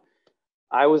out.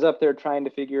 I was up there trying to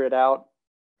figure it out.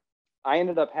 I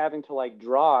ended up having to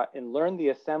draw and learn the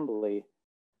assembly.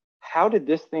 How did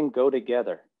this thing go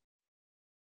together?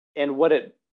 And what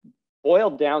it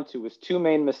boiled down to was 2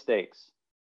 main mistakes.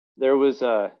 There was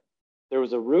a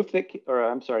roof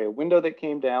a window that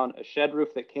came down, a shed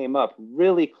roof that came up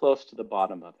really close to the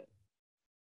bottom of it.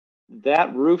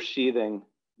 That roof sheathing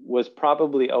was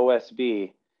probably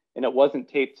OSB, and it wasn't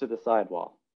taped to the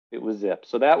sidewall. It was zip.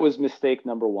 So that was mistake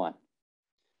number 1.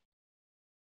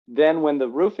 Then when the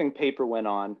roofing paper went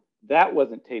on, that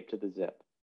wasn't taped to the zip.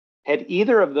 Had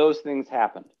either of those things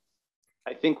happened,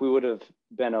 I think we would have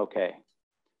been okay,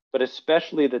 but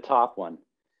especially the top one.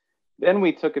 Then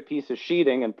we took a piece of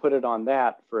sheeting and put it on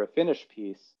that for a finished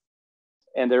piece,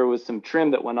 and there was some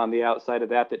trim that went on the outside of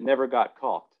that never got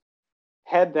caulked.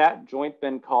 Had that joint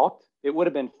been caulked, it would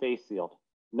have been face sealed.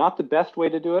 Not the best way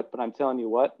to do it, but I'm telling you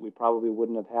what, we probably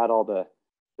wouldn't have had all the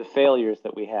failures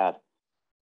that we had.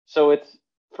 So it's,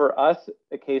 for us,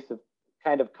 a case of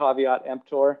kind of caveat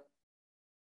emptor.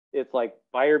 It's like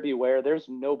buyer beware. There's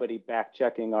nobody back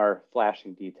checking our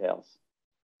flashing details.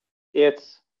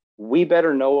 It's, we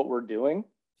better know what we're doing,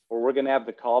 or we're going to have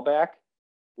the callback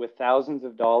with thousands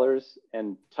of dollars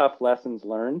and tough lessons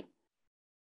learned.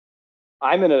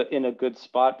 I'm in a good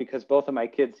spot because both of my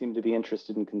kids seem to be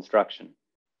interested in construction.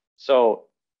 So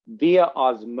via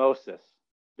osmosis,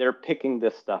 they're picking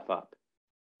this stuff up.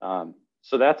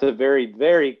 So that's a very,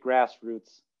 very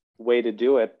grassroots way to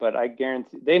do it. But I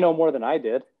guarantee they know more than I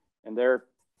did. And they're,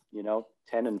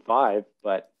 10 and 5,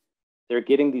 but they're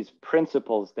getting these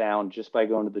principles down just by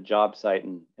going to the job site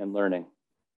and learning.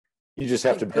 You just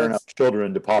have to burn up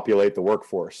children to populate the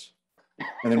workforce,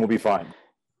 and then we'll be fine.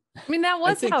 I mean, that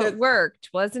was how it worked,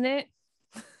 wasn't it?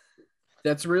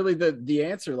 That's really the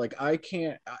answer. Like, I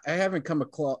haven't come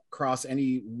across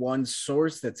any one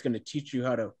source that's going to teach you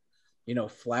how to,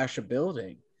 flash a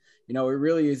building. It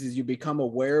really is you become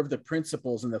aware of the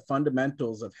principles and the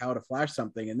fundamentals of how to flash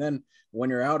something. And then when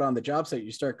you're out on the job site,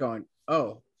 you start going,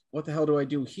 oh, what the hell do I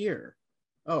do here?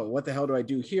 Oh, what the hell do I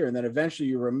do here? And then eventually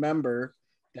you remember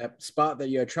that spot that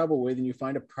you had trouble with, and you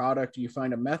find a product, you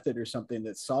find a method or something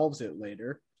that solves it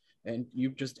later, and you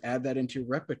just add that into your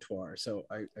repertoire. So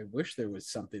I wish there was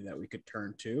something that we could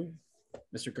turn to.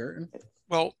 Mr. Guertin?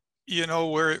 Well,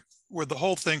 where the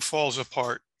whole thing falls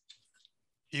apart,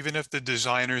 even if the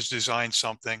designers design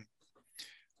something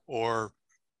or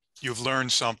you've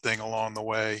learned something along the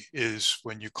way, is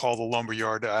when you call the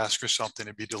lumberyard to ask for something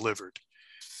to be delivered.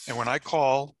 And when I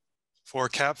call for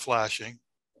cap flashing,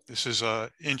 this is a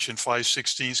 1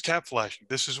 5/16 cap flashing.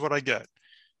 This is what I get.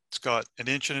 It's got 1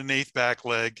 1/8 back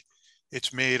leg.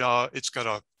 It's made, it's got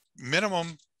a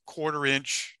minimum 1/4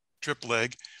 inch drip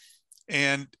leg,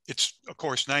 and it's of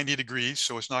course 90 degrees,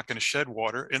 so it's not going to shed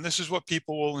water. And this is what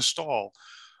people will install.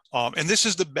 And this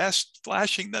is the best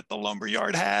flashing that the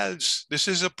lumberyard has. This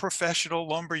is a professional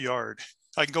lumberyard.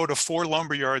 I can go to 4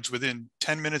 lumberyards within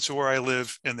 10 minutes of where I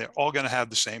live, and they're all going to have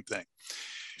the same thing.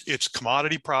 It's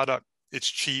commodity product. It's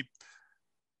cheap.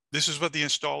 This is what the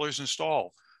installers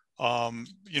install.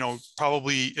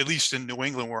 Probably, at least in New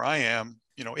England where I am,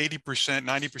 80%,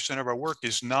 90% of our work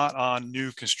is not on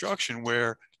new construction,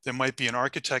 where there might be an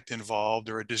architect involved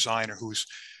or a designer who's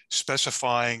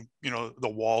specifying, the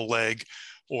wall leg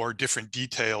or different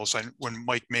details. When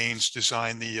Mike Maines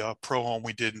designed the pro home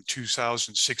we did in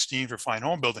 2016 for Fine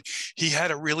Home Building, he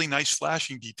had a really nice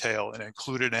flashing detail and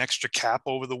included an extra cap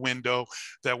over the window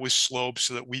that was sloped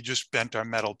so that we just bent our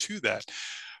metal to that.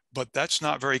 But that's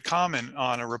not very common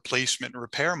on a replacement and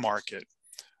repair market,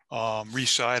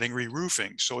 re-siding,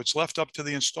 re-roofing. So it's left up to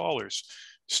the installers.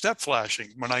 Step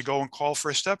flashing, when I go and call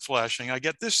for a step flashing, I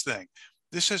get this thing.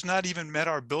 This has not even met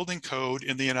our building code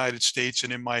in the United States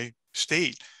and in my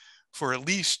state for at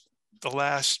least the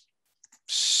last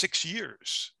 6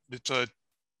 years. It's a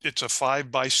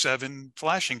 5x7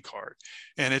 flashing card,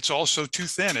 and it's also too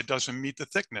thin. It doesn't meet the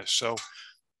thickness. So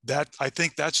I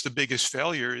think that's the biggest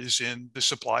failure, is in the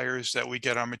suppliers that we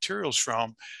get our materials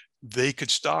from. They could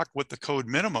stock what the code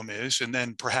minimum is, and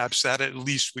then perhaps that at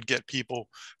least would get people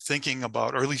thinking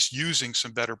about, or at least using,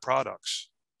 some better products.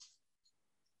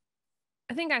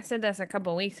 I think I said this a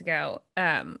couple of weeks ago,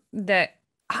 that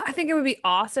I think it would be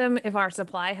awesome if our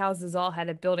supply houses all had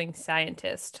a building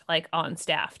scientist like on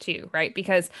staff too, right?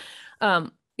 Because,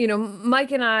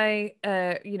 Mike and I,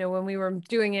 when we were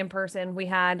doing in person, we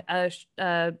had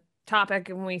a topic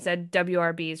and we said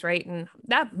WRBs, right? And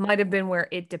that might have been where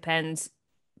it depends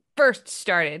first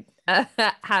started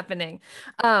happening.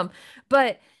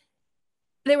 But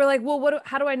they were like, well,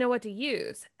 how do I know what to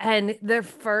use? And the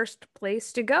first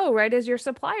place to go, right, is your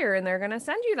supplier. And they're going to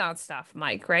send you that stuff,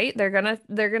 Mike, right? They're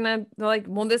like,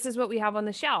 well, this is what we have on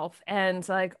the shelf. And it's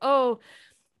like, oh,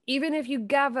 even if you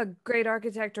have a great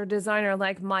architect or designer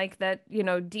like Mike that,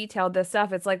 detailed this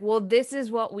stuff, it's like, well, this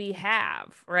is what we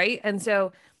have, right? And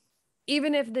so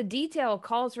even if the detail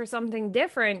calls for something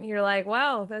different, you're like,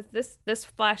 well, this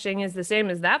flashing is the same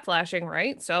as that flashing,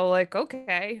 right? So like,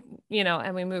 okay,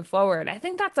 and we move forward. I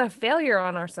think that's a failure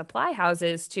on our supply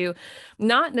houses to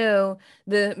not know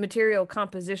the material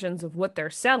compositions of what they're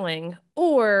selling,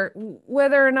 or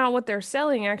whether or not what they're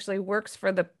selling actually works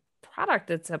for the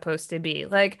product it's supposed to be.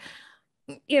 Like,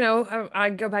 I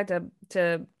go back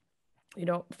to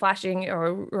flashing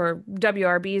or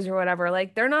WRBs or whatever,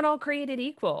 like they're not all created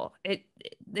equal. It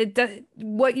does,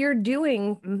 what you're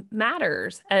doing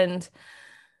matters. And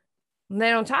they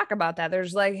don't talk about that.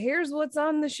 There's like, here's what's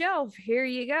on the shelf. Here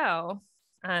you go.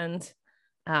 And,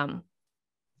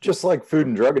 just like Food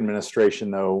and Drug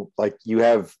Administration, though, like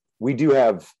we do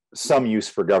have some use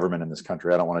for government in this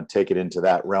country. I don't want to take it into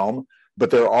that realm, but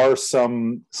there are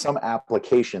some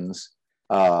applications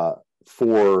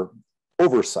for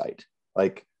oversight.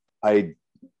 Like I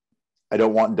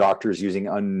don't want doctors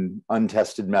using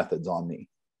untested methods on me.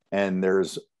 And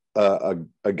there's a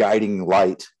guiding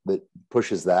light that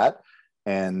pushes that.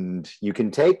 And you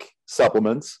can take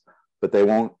supplements, but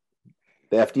the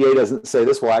FDA doesn't say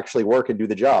this will actually work and do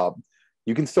the job.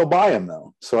 You can still buy them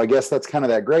though. So I guess that's kind of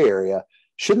that gray area.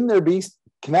 Can that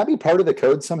be part of the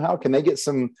code somehow? Can they get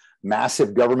some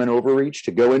massive government overreach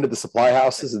to go into the supply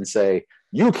houses and say,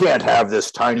 you can't have this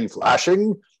tiny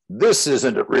flashing. This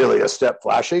isn't really a step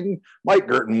flashing. Mike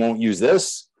Guertin won't use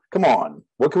this. Come on.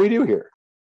 What can we do here?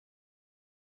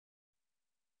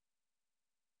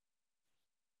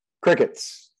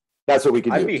 Crickets. That's what we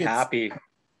can do.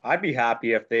 I'd be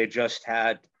happy if they just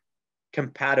had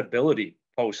compatibility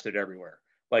posted everywhere.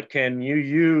 Like, can you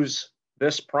use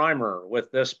this primer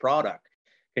with this product?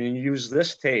 Can you use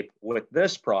this tape with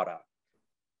this product?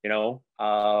 I'm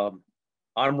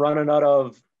running out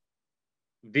of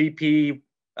VP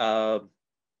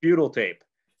butyl tape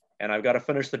and I've got to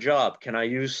finish the job. Can I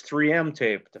use 3M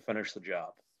tape to finish the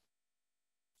job?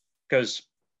 Because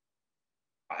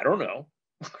I don't know.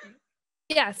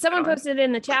 Yeah, someone posted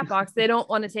in the chat box, they don't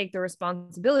want to take the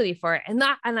responsibility for it. And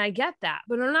I get that,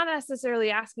 but I'm not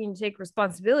necessarily asking to take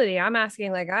responsibility. I'm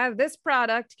asking, like, I have this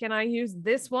product, can I use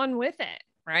this one with it?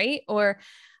 Right? Or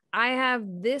I have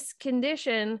this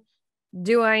condition,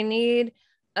 do I need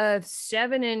a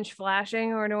 7-inch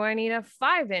flashing or do I need a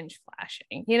 5-inch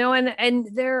flashing? And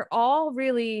they're all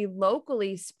really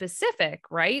locally specific,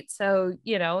 right? So,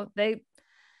 they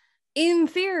in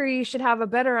theory should have a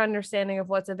better understanding of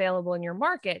what's available in your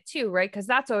market too, right? Because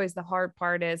that's always the hard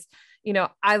part is,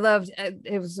 I loved,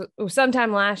 it was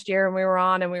sometime last year and we were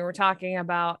on and we were talking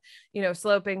about,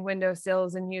 sloping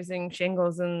windowsills and using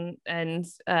shingles and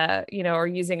or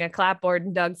using a clapboard,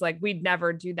 and Doug's like, we'd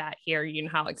never do that here. You know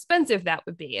how expensive that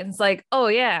would be. And it's like, oh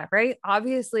yeah, right.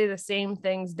 Obviously the same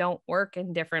things don't work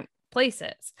in different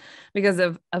places because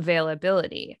of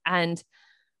availability. And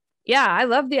yeah, I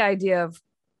love the idea of,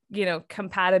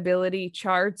 compatibility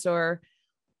charts or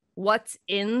what's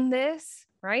in this,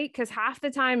 right? Because half the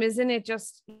time, isn't it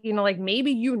just, like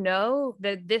maybe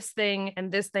that this thing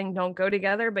and this thing don't go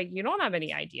together, but you don't have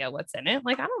any idea what's in it.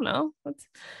 Like, I don't know.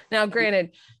 Now,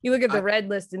 granted, you look at the red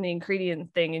list and the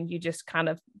ingredient thing and you just kind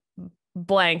of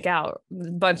blank out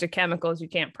a bunch of chemicals you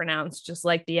can't pronounce, just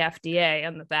like the FDA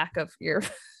on the back of your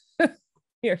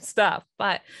your stuff.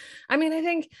 But I mean, I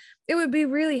think it would be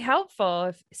really helpful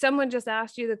if someone just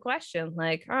asked you the question,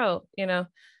 like, oh,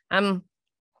 I'm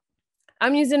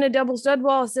using a double stud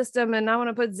wall system and I want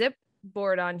to put zip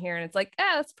board on here. And it's like,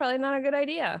 that's probably not a good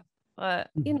idea. I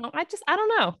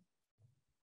don't know.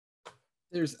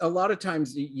 There's a lot of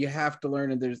times you have to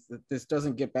learn, and this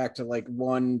doesn't get back to like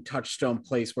one touchstone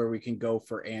place where we can go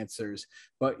for answers,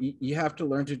 but you have to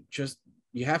learn to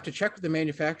you have to check with the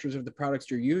manufacturers of the products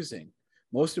you're using.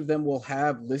 Most of them will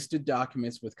have listed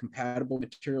documents with compatible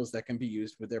materials that can be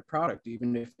used with their product,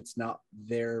 even if it's not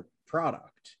their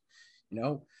product,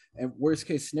 And worst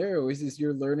case scenario is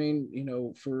you're learning,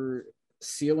 for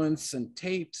sealants and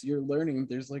tapes, you're learning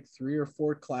there's like 3 or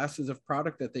 4 classes of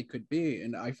product that they could be.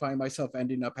 And I find myself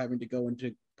ending up having to go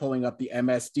into pulling up the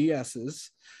MSDSs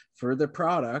for the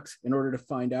products in order to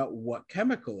find out what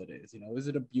chemical it is. You know, is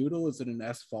it a butyl? Is it an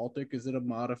asphaltic? Is it a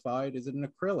modified? Is it an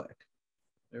acrylic?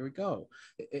 There we go.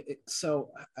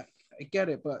 So I get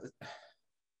it, but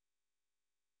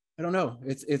I don't know.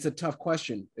 It's a tough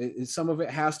question. Some of it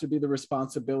has to be the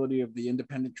responsibility of the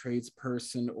independent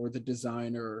tradesperson or the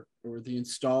designer or the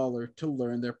installer to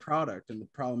learn their product. And the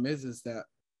problem is that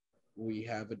we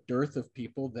have a dearth of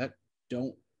people that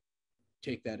don't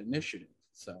take that initiative.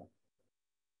 So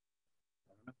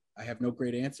I have no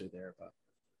great answer there, but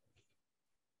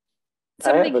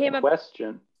somebody came up.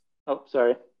 Question. Oh,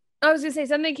 sorry. I was gonna say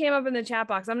something came up in the chat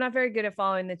box. I'm not very good at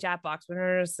following the chat box, but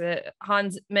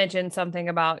Hans mentioned something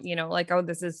about, you know, like, oh,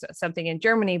 this is something in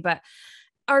Germany, but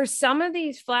are some of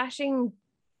these flashing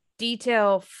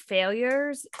detail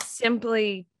failures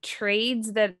simply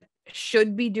trades that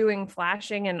should be doing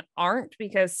flashing and aren't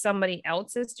because somebody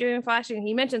else is doing flashing?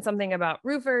 He mentioned something about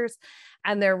roofers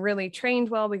and they're really trained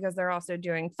well because they're also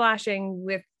doing flashing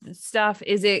with stuff.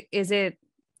 Is it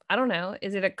I don't know,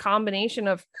 is it a combination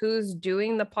of who's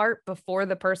doing the part before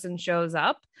the person shows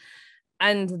up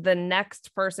and the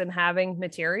next person having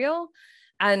material?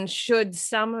 And should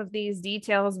some of these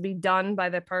details be done by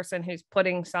the person who's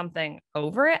putting something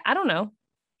over it? I don't know.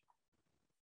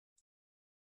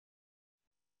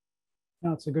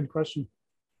 No, it's a good question.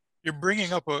 You're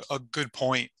bringing up a good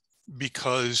point,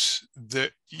 because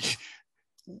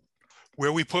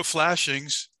where we put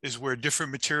flashings is where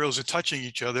different materials are touching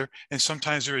each other, and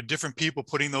sometimes there are different people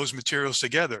putting those materials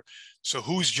together. So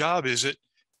whose job is it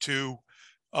to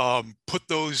put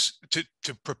those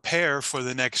to prepare for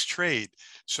the next trade?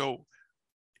 So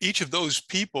each of those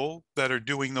people that are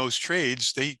doing those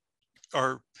trades, they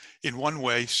are in one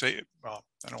way, say, well,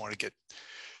 I don't want to get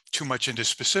too much into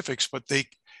specifics, but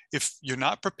if you're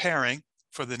not preparing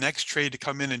for the next trade to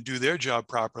come in and do their job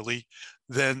properly,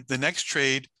 then the next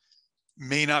trade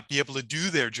may not be able to do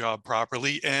their job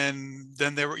properly. And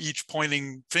then they were each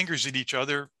pointing fingers at each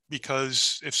other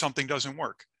because if something doesn't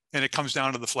work, and it comes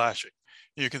down to the flashing.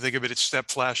 You can think of it as step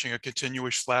flashing or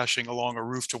continuous flashing along a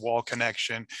roof to wall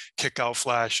connection, kick out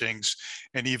flashings,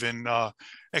 and even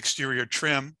exterior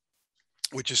trim,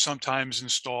 which is sometimes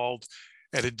installed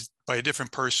by a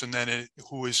different person than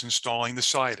who is installing the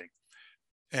siding.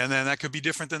 And then that could be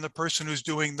different than the person who's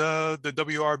doing the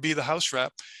WRB, the house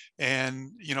wrap, and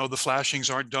you know the flashings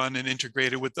aren't done and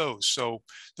integrated with those. So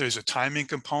there's a timing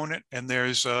component and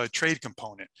there's a trade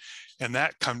component, and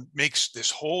that makes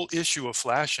this whole issue of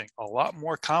flashing a lot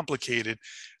more complicated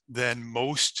than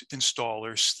most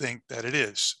installers think that it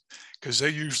is, because they're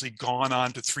usually gone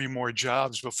on to 3 more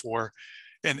jobs before.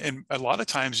 And a lot of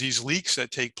times these leaks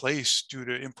that take place due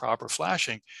to improper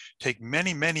flashing take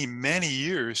many, many, many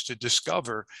years to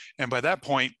discover. And by that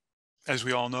point, as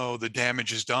we all know, the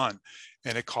damage is done.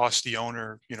 And it costs the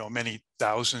owner, you know, many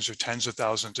thousands or tens of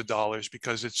thousands of dollars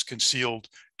because it's concealed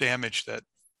damage that,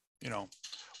 you know,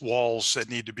 walls that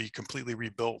need to be completely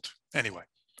rebuilt. Anyway,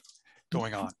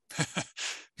 going on.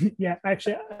 Yeah, I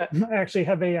actually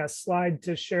have a slide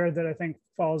to share that I think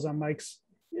falls on Mike's.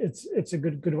 It's a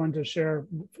good one to share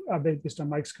based on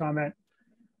Mike's comment.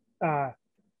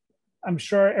 I'm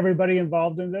sure everybody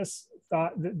involved in this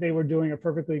thought that they were doing a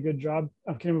perfectly good job.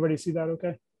 Can everybody see that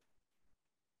okay?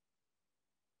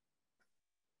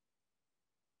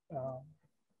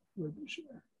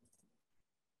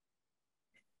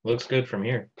 Looks good from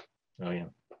here. Oh yeah,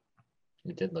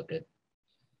 it did look good.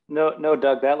 No,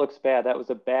 Doug, that looks bad. That was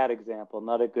a bad example,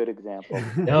 not a good example.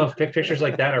 No, pictures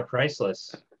like that are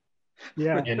priceless.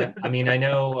 Yeah. And I mean, I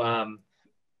know,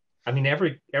 I mean,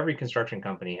 every construction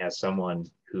company has someone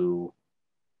who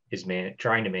is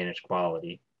trying to manage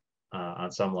quality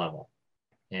on some level.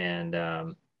 And,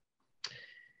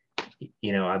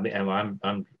 you know,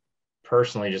 I'm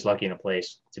personally just lucky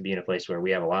to be in a place where we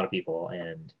have a lot of people,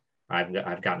 and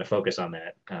I've gotten to focus on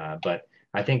that. But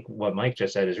I think what Mike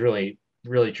just said is really,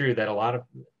 really true, that a lot of,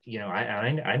 you know,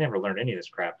 I never learned any of this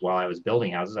crap while I was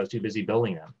building houses. I was too busy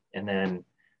building them. And then,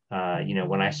 you know,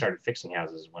 when I started fixing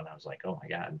houses, when I was like, oh my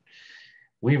God,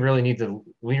 we really need to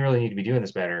be doing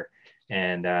this better.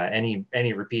 And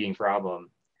any repeating problem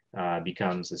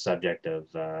becomes the subject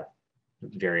of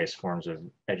various forms of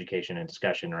education and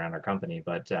discussion around our company.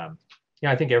 But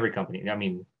yeah, I think every company, I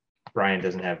mean, Bryan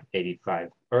doesn't have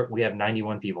 85, or we have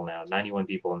 91 people now, 91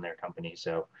 people in their company.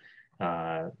 So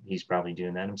he's probably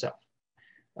doing that himself.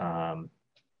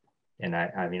 And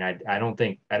I mean, I don't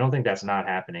think that's not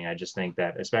happening. I just think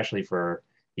that, especially for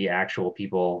the actual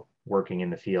people working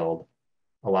in the field,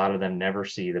 a lot of them never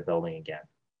see the building again.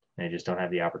 They just don't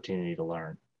have the opportunity to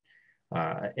learn.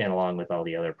 And along with all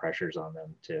the other pressures on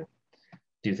them to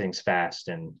do things fast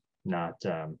and not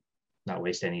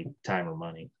waste any time or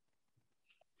money.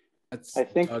 I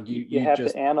think Doug, you have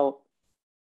to analyze.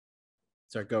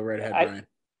 Sorry, go right ahead, Brian.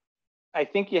 I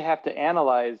think you have to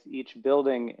analyze each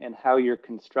building and how you're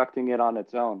constructing it on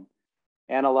its own.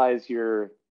 Analyze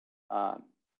your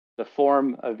the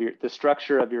form of the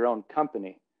structure of your own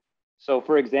company. So,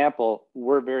 for example,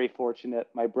 we're very fortunate.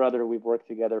 My brother, we've worked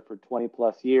together for 20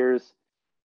 plus years.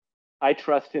 I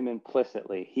trust him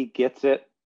implicitly. He gets it.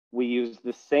 We use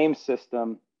the same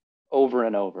system over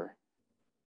and over.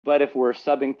 But if we're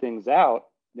subbing things out,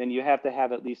 then you have to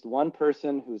have at least one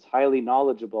person who's highly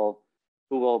knowledgeable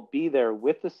who will be there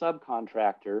with the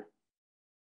subcontractor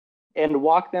and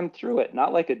walk them through it,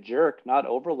 not like a jerk, not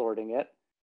overlording it,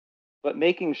 but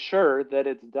making sure that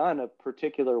it's done a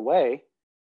particular way,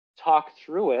 talk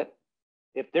through it.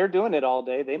 If they're doing it all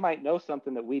day, they might know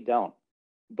something that we don't.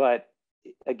 But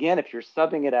again, if you're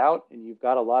subbing it out and you've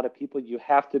got a lot of people, you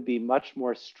have to be much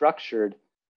more structured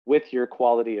with your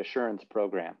quality assurance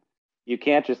program. You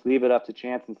can't just leave it up to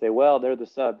chance and say, well, they're the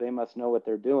sub, they must know what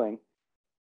they're doing.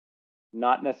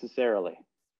 Not necessarily.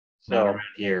 Not around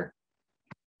here.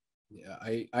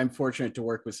 Yeah, I'm fortunate to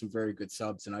work with some very good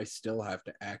subs, and I still have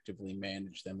to actively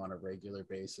manage them on a regular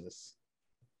basis.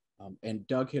 And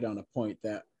Doug hit on a point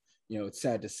that, it's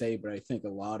sad to say, but I think a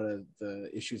lot of the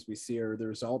issues we see are the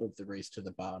result of the race to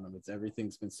the bottom.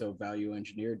 Everything's been so value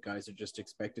engineered. Guys are just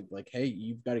expected, like, hey,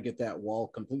 you've got to get that wall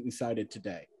completely sided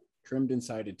today, trimmed and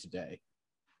sided today.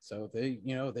 So they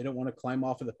don't want to climb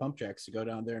off of the pump jacks to go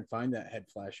down there and find that head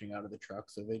flashing out of the truck.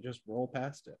 So they just roll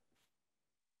past it.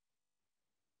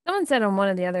 Someone said on one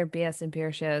of the other BS and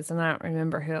Beer shows, and I don't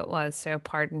remember who it was, so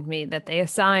pardon me, that they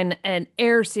assign an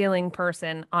air sealing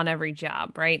person on every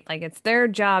job, right? Like it's their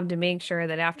job to make sure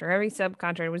that after every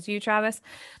subcontractor, was you, Travis,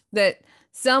 that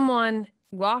someone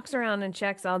walks around and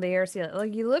checks all the air sealing.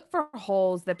 Like you look for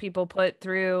holes that people put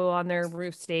through on their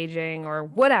roof staging or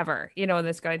whatever,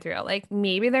 that's going through. Like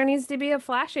maybe there needs to be a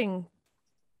flashing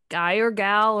guy or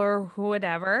gal or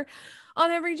whatever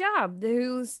on every job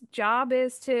whose job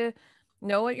is to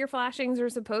know what your flashings are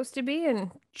supposed to be and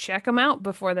check them out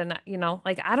before the night,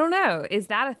 like, I don't know. Is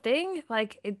that a thing?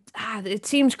 Like it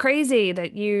seems crazy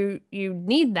that you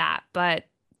need that, but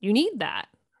you need that.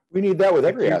 We need that with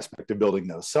every aspect of building,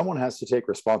 though. Someone has to take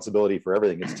responsibility for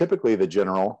everything. It's typically the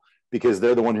general because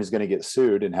they're the one who's going to get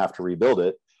sued and have to rebuild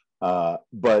it.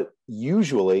 But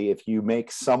usually if you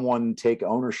make someone take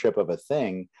ownership of a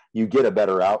thing, you get a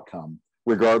better outcome,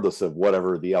 regardless of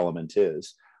whatever the element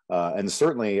is. And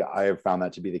certainly I have found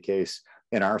that to be the case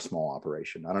in our small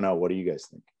operation. I don't know. What do you guys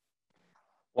think?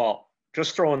 Well,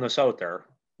 just throwing this out there,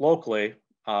 locally,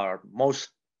 most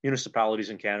municipalities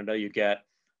in Canada, you get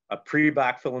a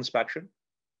pre-backfill inspection,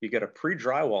 you get a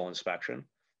pre-drywall inspection,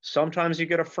 sometimes you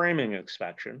get a framing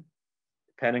inspection,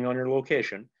 depending on your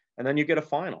location, and then you get a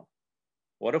final.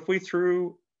 What if we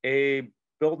threw a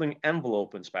building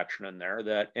envelope inspection in there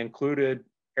that included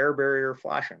air barrier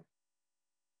flashing?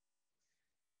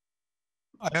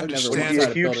 I understand. I've never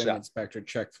had a building inspector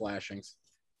check flashings.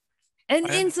 And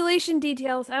insulation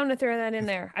details. I want to throw that in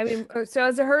there. I mean, so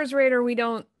as a HERS rater, we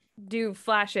don't do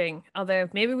flashing, although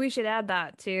maybe we should add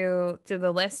that to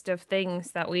the list of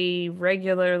things that we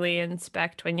regularly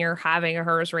inspect when you're having a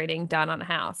HERS rating done on a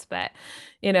house. But,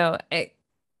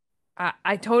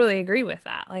 I totally agree with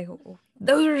that. Like,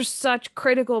 those are such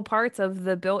critical parts of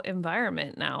the built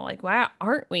environment now. Like, why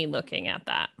aren't we looking at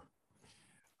that?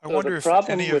 I wonder if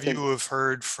any of you have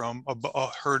heard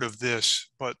of this,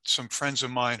 but some friends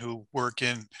of mine who work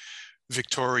in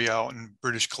Victoria out in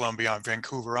British Columbia on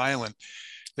Vancouver Island,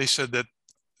 they said that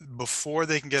before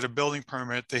they can get a building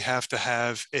permit, they have to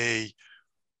have I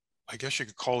guess you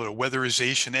could call it a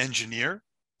weatherization engineer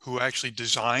who actually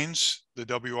designs the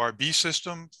WRB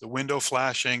system, the window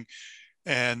flashing,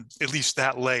 and at least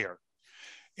that layer.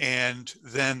 And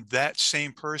then that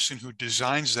same person who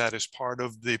designs that as part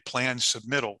of the plan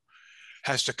submittal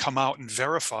has to come out and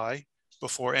verify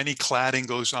before any cladding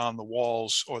goes on the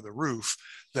walls or the roof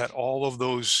that all of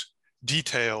those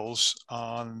details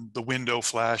on the window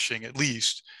flashing, at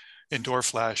least indoor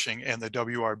flashing, and the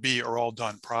WRB are all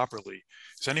done properly.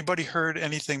 Has anybody heard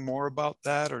anything more about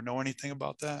that or know anything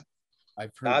about that?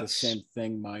 I've heard the same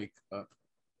thing, Mike.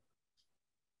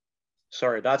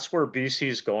 Sorry, that's where BC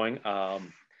is going.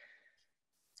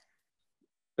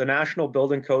 The National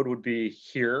Building Code would be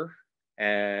here,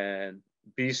 and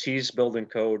BC's building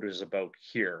code is about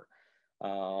here.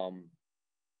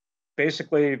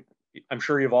 Basically, I'm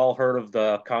sure you've all heard of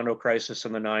the condo crisis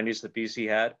in the 90s that BC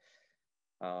had.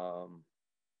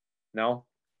 No?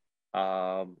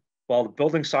 well, the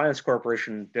Building Science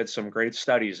Corporation did some great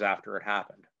studies after it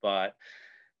happened, but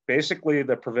basically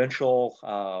the provincial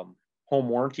home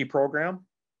warranty program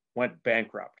went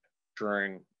bankrupt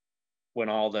during when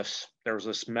there was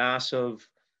this massive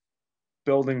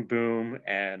building boom,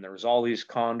 and there was all these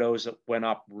condos that went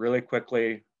up really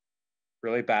quickly,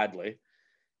 really badly.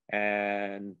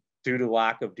 And due to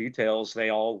lack of details, they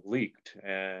all leaked,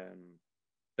 and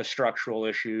the structural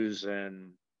issues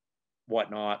and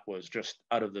whatnot was just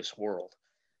out of this world.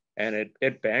 And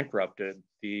it bankrupted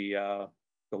the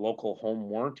local home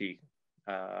warranty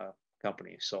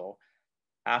company. So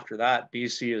after that,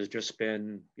 BC has just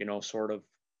been, sort of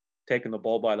taking the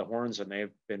bull by the horns, and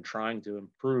they've been trying to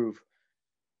improve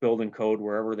building code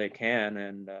wherever they can.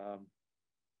 And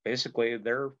basically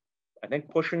they're, I think,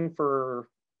 pushing for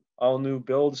all new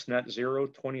builds net zero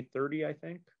 2030, I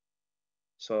think.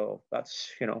 So that's,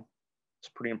 it's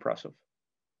pretty impressive.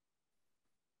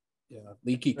 Yeah,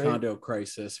 leaky condo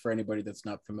crisis. For anybody that's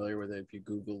not familiar with it, if you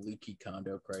Google leaky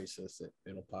condo crisis,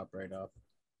 it'll pop right up.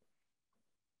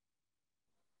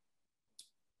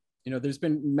 There's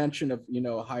been mention of,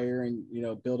 hiring,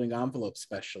 building envelope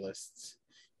specialists.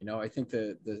 I think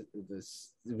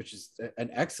this, which is an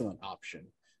excellent option,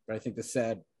 but I think the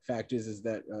sad fact is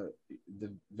that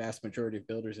the vast majority of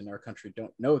builders in our country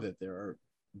don't know that there are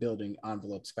building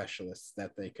envelope specialists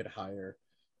that they could hire,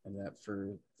 and that for,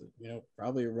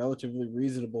 probably a relatively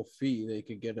reasonable fee, they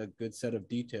could get a good set of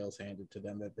details handed to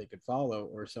them that they could follow,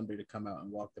 or somebody to come out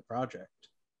and walk the project.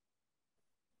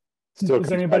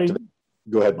 Does anybody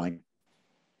go ahead, Mike?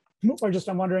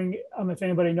 I'm wondering if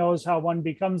anybody knows how one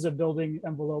becomes a building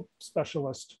envelope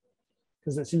specialist,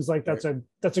 because it seems like that's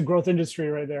a growth industry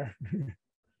right there.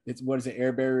 It's, what is it,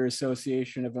 Air Barrier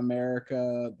Association of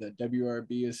America, the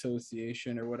WRB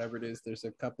Association, or whatever it is. There's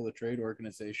a couple of trade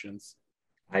organizations.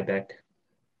 IBEC.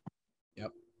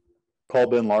 Yep. Call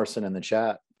Ben Larson in the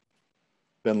chat.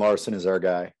 Ben Larson is our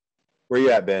guy. Where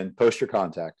you at, Ben? Post your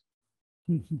contact.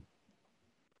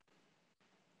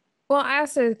 Well, I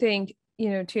also think,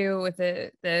 too, with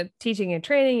the teaching and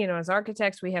training, as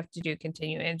architects, we have to do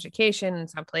continuing education. In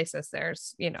some places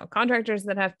there's, contractors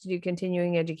that have to do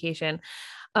continuing education.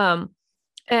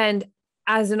 And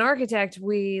as an architect,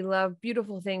 we love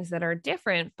beautiful things that are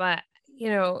different, but,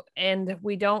 and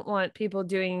we don't want people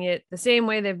doing it the same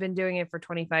way they've been doing it for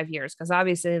 25 years, because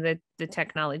obviously the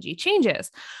technology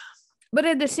changes. But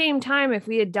at the same time, if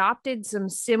we adopted some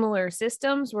similar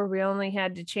systems where we only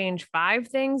had to change 5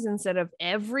 things instead of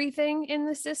everything in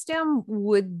the system,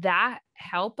 would that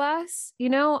help us?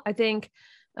 I think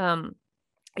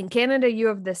in Canada, you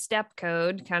have the step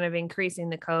code, kind of increasing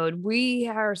the code. We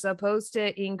are supposed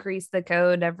to increase the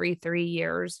code every 3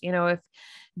 years. If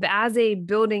as a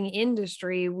building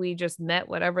industry, we just met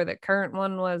whatever the current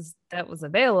one was that was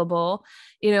available,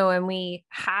 and we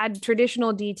had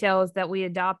traditional details that we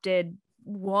adopted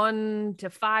 1 to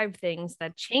 5 things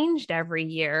that changed every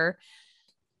year.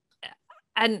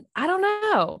 And I don't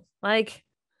know,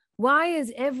 why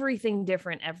is everything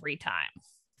different every time?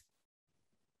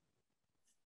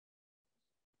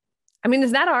 I mean,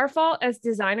 is that our fault as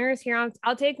designers here?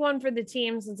 I'll take one for the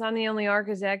team since I'm the only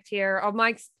architect here. Oh,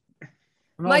 Mike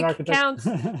counts.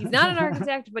 He's not an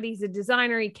architect, but he's a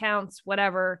designer. He counts,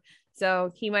 whatever. So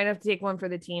he might have to take one for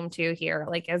the team too here.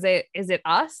 Is it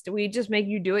us? Do we just make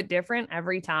you do it different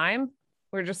every time?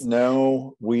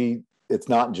 No, it's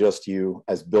not just you.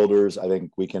 As builders, I think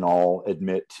we can all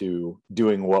admit to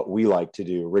doing what we like to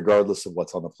do, regardless of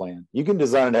what's on the plan. You can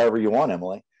design it however you want,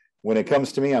 Emily. When it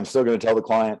comes to me, I'm still going to tell the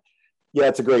client, yeah,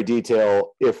 it's a great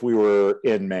detail. If we were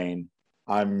in Maine,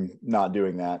 I'm not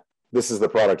doing that. This is the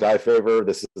product I favor.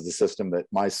 This is the system that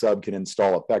my sub can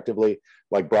install effectively.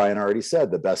 Like Bryan already said,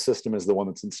 the best system is the one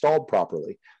that's installed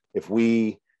properly. If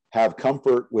we have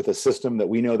comfort with a system that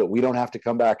we know that we don't have to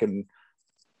come back and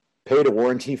pay to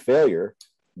warranty failure,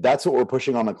 that's what we're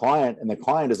pushing on the client, and the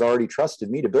client has already trusted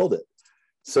me to build it.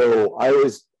 So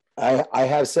I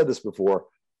have said this before,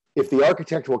 if the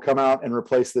architect will come out and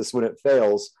replace this when it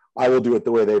fails, I will do it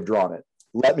the way they've drawn it.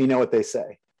 Let me know what they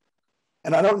say.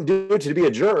 And I don't do it to be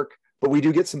a jerk, but we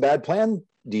do get some bad plan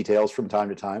details from time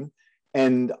to time.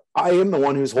 And I am the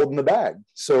one who's holding the bag.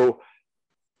 So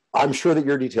I'm sure that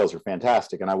your details are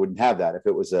fantastic, and I wouldn't have that if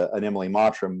it was an Emily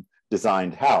Mottram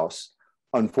designed house.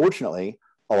 Unfortunately,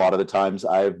 a lot of the times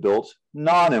I've built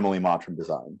non-Emily Mottram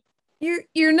designed.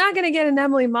 You're not going to get an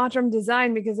Emily Mottram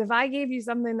design, because if I gave you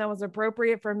something that was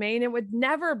appropriate for Maine, it would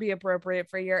never be appropriate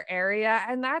for your area.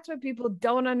 And that's what people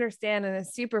don't understand. And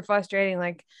it's super frustrating.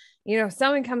 Like,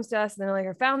 someone comes to us and they're like,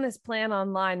 I found this plan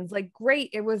online. It's like,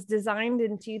 great. It was designed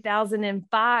in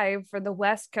 2005 for the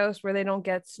West Coast where they don't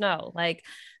get snow. Like,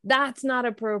 that's not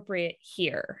appropriate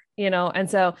here, And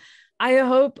so I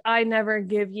hope I never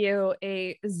give you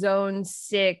a zone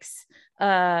 6,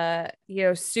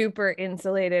 super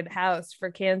insulated house for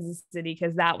Kansas City,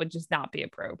 because that would just not be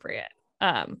appropriate.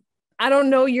 I don't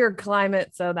know your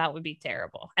climate, so that would be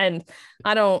terrible. And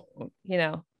I don't,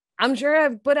 I'm sure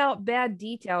I've put out bad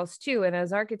details too. And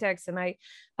as architects, and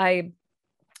I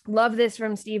love this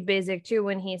from Steve Basic too,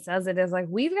 when he says it, is like,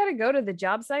 we've got to go to the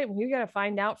job site and we've got to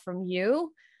find out from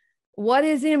you what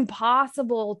is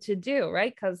impossible to do,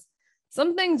 right? Because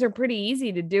some things are pretty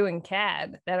easy to do in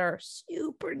CAD that are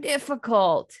super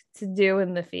difficult to do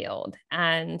in the field.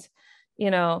 And,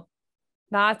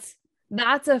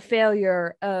 that's a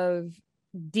failure of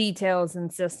details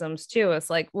and systems too. It's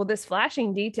like, well, this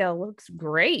flashing detail looks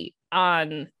great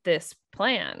on this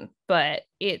plan, but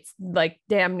it's like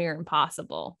damn near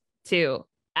impossible to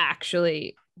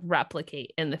actually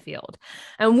replicate in the field.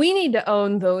 And we need to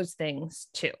own those things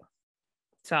too.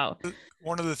 So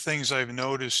one of the things I've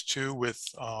noticed too with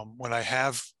when I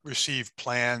have received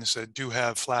plans that do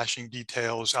have flashing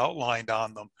details outlined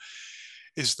on them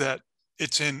is that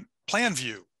it's in plan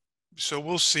view. So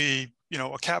we'll see,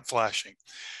 a cap flashing,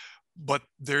 but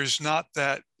there's not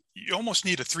that. You almost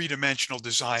need a 3-dimensional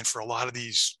design for a lot of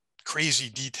these crazy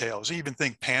details. I even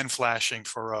think pan flashing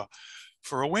for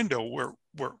a window where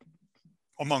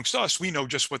amongst us, we know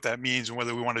just what that means and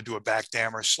whether we want to do a back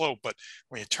dam or slope. But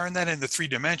when you turn that into 3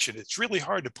 dimension, it's really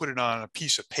hard to put it on a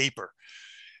piece of paper.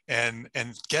 And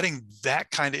getting that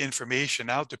kind of information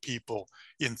out to people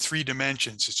in 3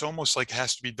 dimensions, it's almost like it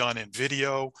has to be done in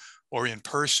video or in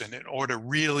person in order to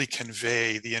really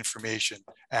convey the information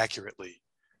accurately.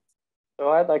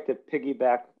 So I'd like to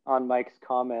piggyback on Mike's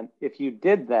comment. If you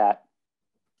did that,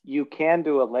 you can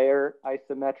do a layer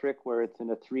isometric where it's in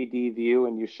a 3D view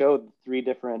and you showed 3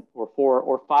 different or 4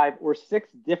 or 5 or 6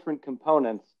 different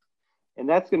components, and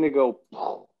that's going to go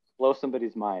blow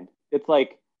somebody's mind. It's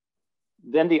like,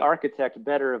 then the architect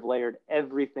better have layered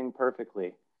everything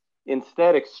perfectly.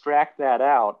 Instead, extract that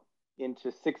out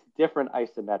into 6 different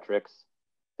isometrics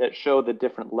that show the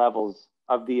different levels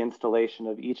of the installation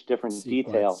of each different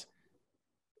detail.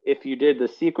 If you did the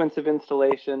sequence of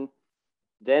installation,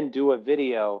 then do a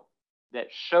video that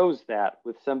shows that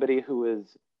with somebody who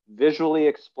is visually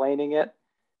explaining it,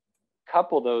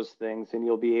 couple those things and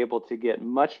you'll be able to get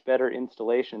much better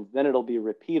installations. Then it'll be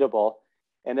repeatable.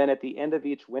 And then at the end of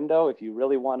each window, if you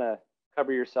really want to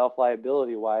cover yourself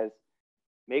liability-wise,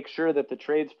 make sure that the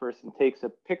tradesperson takes a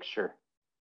picture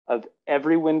of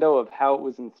every window of how it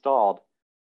was installed.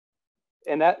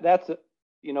 And that's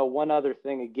one other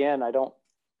thing. Again,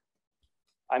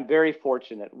 I'm very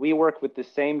fortunate. We work with the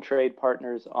same trade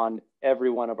partners on every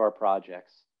one of our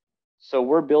projects. So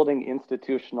we're building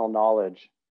institutional knowledge.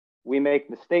 We make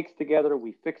mistakes together,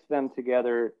 we fix them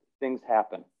together, things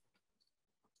happen.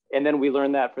 And then we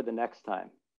learn that for the next time.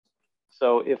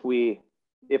 So if we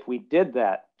did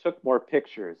that, took more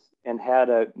pictures and had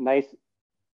a nice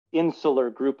insular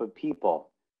group of people,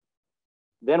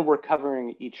 then we're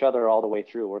covering each other all the way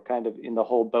through. We're kind of in the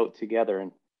whole boat together.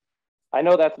 And I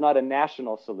know that's not a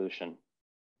national solution,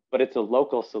 but it's a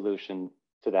local solution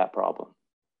to that problem.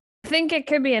 I think it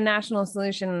could be a national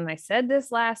solution. And I said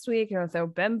this last week, and I'll throw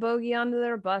Ben Bogey onto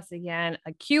their bus again.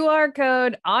 A QR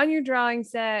code on your drawing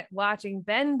set, watching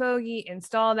Ben Bogey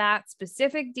install that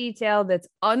specific detail that's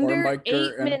under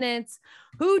 8 minutes.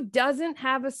 Who doesn't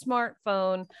have a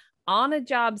smartphone on a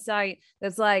job site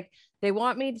that's like, they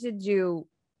want me to do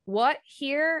what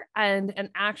here, and an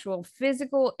actual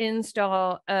physical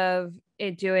install of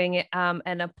it doing it,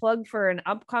 and a plug for an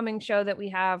upcoming show that we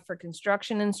have for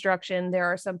construction instruction.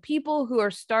 There are some people who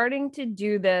are starting to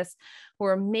do this, who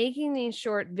are making these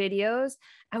short videos,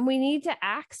 and we need to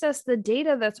access the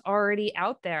data that's already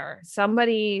out there.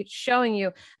 Somebody showing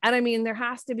you, and I mean, there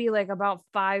has to be like about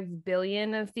 5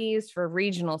 billion of these for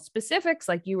regional specifics.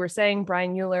 Like you were saying,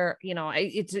 Bryan Uhler,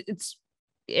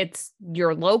 it's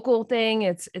your local thing.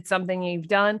 It's something you've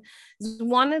done.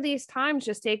 One of these times,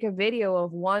 just take a video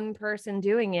of one person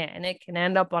doing it, and it can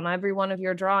end up on every one of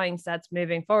your drawing sets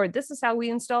moving forward. This is how we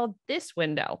installed this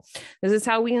window. This is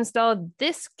how we installed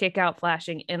this kick out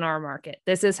flashing in our market.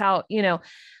 This is how,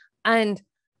 and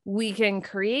we can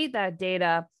create that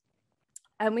data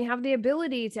and we have the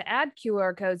ability to add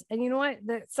QR codes. And you know what?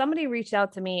 Somebody reached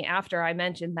out to me after I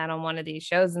mentioned that on one of these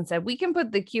shows and said, we can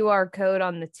put the QR code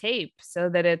on the tape so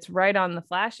that it's right on the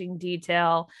flashing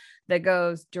detail that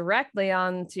goes directly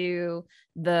onto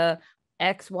the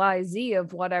XYZ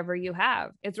of whatever you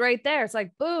have. It's right there. It's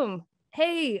like, boom.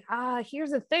 Hey,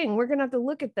 here's the thing. We're going to have to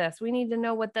look at this. We need to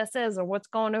know what this is or what's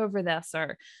going over this,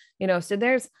 or,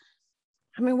 so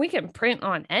we can print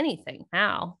on anything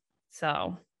now.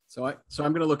 So I'm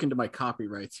going to look into my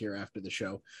copyrights here after the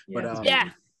show, but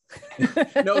yeah.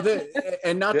 No,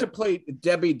 and not to play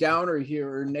Debbie Downer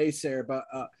here or naysayer, but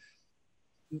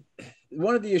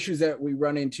one of the issues that we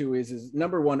run into is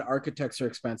number one, architects are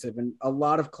expensive, and a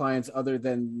lot of clients, other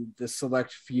than the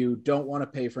select few, don't want to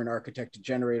pay for an architect to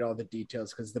generate all the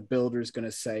details because the builder is going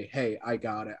to say, hey, I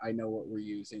got it, I know what we're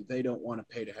using. They don't want to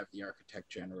pay to have the architect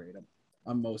generate them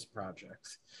on most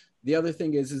projects. The other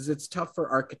thing is it's tough for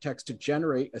architects to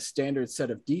generate a standard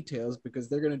set of details because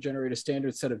they're going to generate a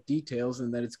standard set of details,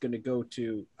 and then it's going to go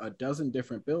to a dozen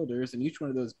different builders, and each one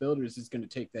of those builders is going to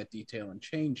take that detail and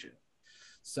change it.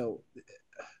 So,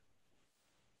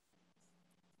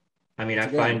 I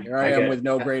am with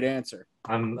no great answer.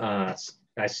 I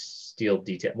steal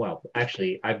detail. Well,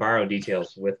 actually, I borrow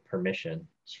details with permission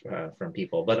from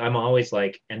people, but I'm always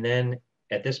like, and then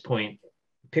at this point,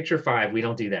 picture 5, we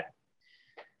don't do that.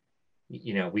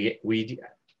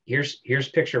 Here's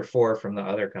picture 4 from the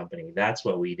other company. That's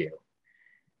what we do.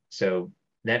 So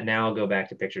that now I'll go back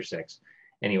to picture 6.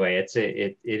 Anyway, it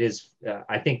is.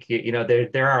 I think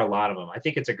there are a lot of them. I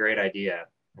think it's a great idea.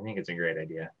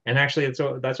 And actually,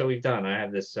 that's what we've done. I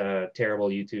have this terrible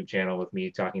YouTube channel with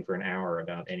me talking for an hour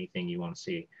about anything you want to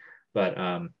see. But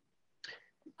I'm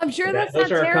sure that's not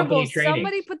terrible.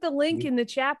 Somebody put the link in the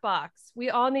chat box.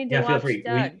 We all need to watch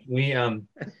Doug. We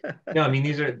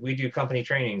do company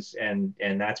trainings, and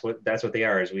that's what they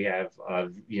are. Is we have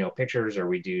pictures, or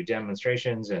we do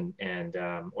demonstrations, and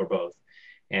or both,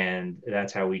 and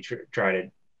that's how we try to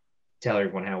tell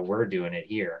everyone how we're doing it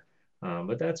here.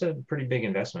 But that's a pretty big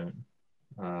investment,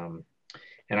 and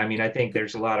I think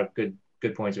there's a lot of good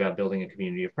points about building a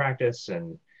community of practice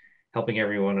and helping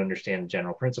everyone understand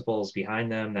general principles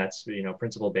behind them. That's,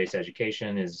 principle-based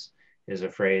education is a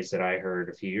phrase that I heard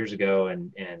a few years ago,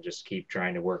 and just keep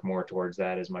trying to work more towards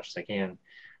that as much as I can.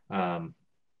 And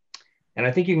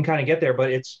I think you can kind of get there,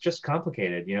 but it's just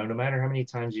complicated, no matter how many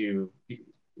times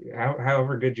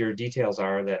however good your details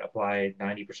are that apply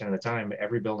 90% of the time,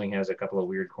 every building has a couple of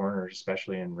weird corners,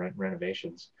 especially in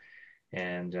renovations.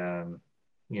 And,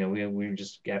 we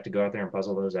just have to go out there and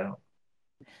puzzle those out.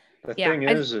 The thing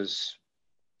is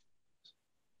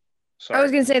sorry. I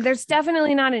was going to say, there's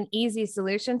definitely not an easy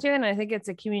solution to it. And I think it's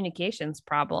a communications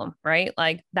problem, right?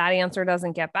 Like that answer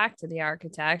doesn't get back to the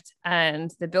architect,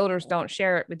 and the builders don't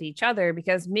share it with each other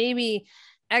because maybe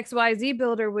XYZ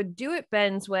builder would do it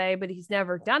Ben's way, but he's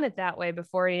never done it that way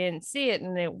before. He didn't see it,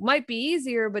 and it might be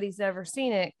easier, but he's never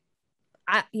seen it.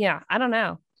 I don't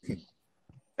know.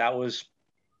 That was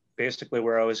basically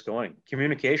where I was going.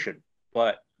 Communication,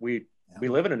 but we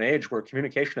live in an age where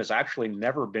communication has actually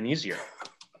never been easier.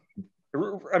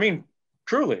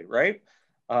 Truly, right?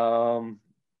 I'm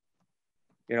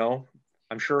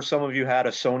sure some of you had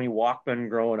a Sony Walkman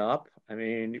growing up.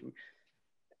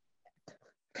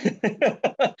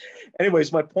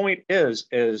 Anyways, my point is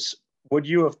would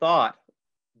you have thought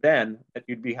then that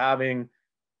you'd be having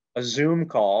a Zoom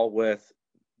call with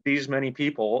these many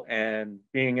people and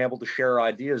being able to share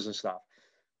ideas and stuff?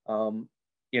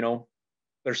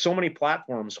 There's so many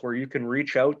platforms where you can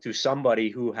reach out to somebody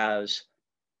who has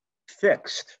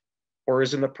fixed or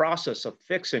is in the process of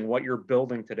fixing what you're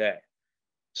building today.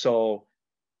 So,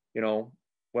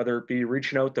 whether it be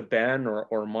reaching out to Ben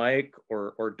or Mike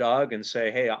or Doug and say,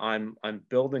 hey, I'm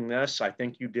building this. I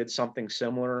think you did something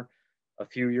similar a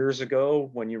few years ago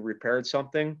when you repaired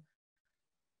something.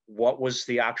 What was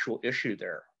the actual issue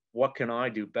there? What can I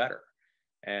do better?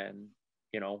 And,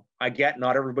 I get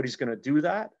not everybody's going to do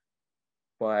that,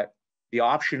 but the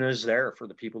option is there for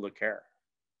the people that care.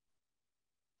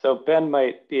 So Ben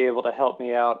might be able to help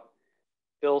me out.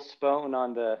 Bill Spohn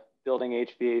on the Building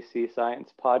HVAC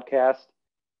Science podcast,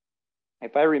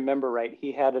 if I remember right,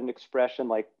 he had an expression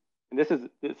like, and this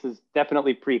is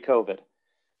definitely pre-COVID.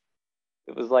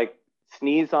 It was like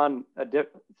sneeze on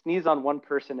one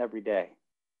person every day.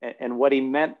 And what he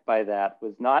meant by that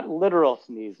was not literal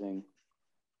sneezing,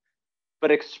 but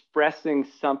expressing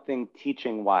something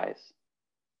teaching wise.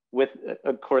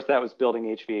 Of course, that was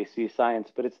building HVAC science,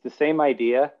 but it's the same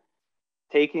idea,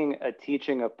 taking a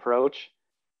teaching approach.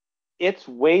 It's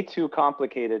way too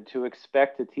complicated to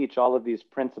expect to teach all of these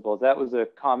principles. That was a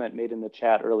comment made in the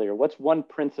chat earlier. What's one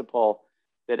principle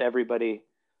that everybody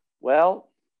Well,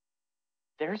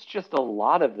 there's just a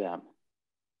lot of them.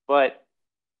 But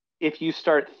if you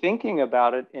start thinking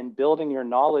about it and building your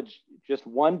knowledge just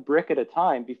one brick at a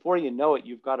time, before you know it,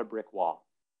 you've got a brick wall.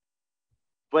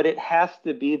 But it has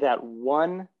to be that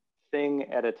one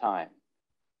thing at a time.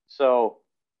 So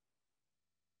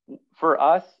for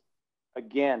us,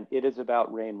 again, it is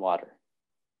about rainwater.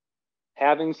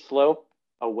 Having slope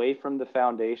away from the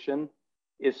foundation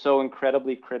is so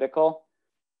incredibly critical.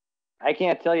 I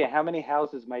can't tell you how many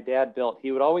houses my dad built.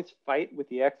 He would always fight with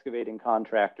the excavating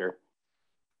contractor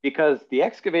because the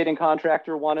excavating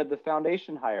contractor wanted the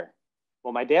foundation higher.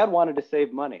 Well, my dad wanted to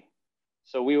save money.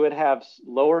 So we would have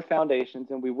lower foundations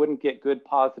and we wouldn't get good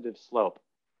positive slope.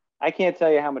 I can't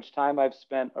tell you how much time I've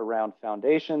spent around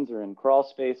foundations or in crawl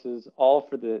spaces, all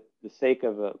for the sake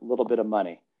of a little bit of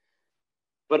money.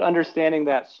 But understanding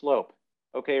that slope.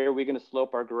 Okay, are we going to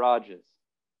slope our garages?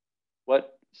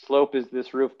 What slope is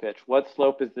this roof pitch? What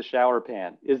slope is the shower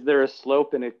pan? Is there a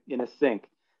slope in a sink?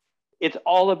 It's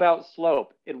all about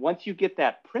slope. And once you get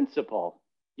that principle,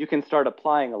 you can start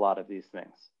applying a lot of these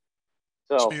things.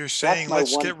 So you're saying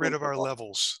let's get rid of our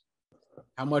levels.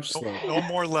 How much slope? No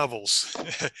more levels.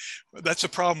 That's a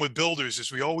problem with builders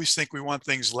is we always think we want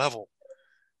things level.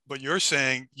 But you're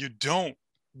saying you don't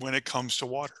when it comes to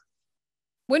water.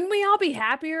 Wouldn't we all be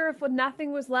happier if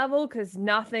nothing was level? Because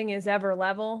nothing is ever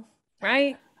level,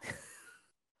 right?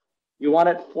 You want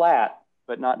it flat,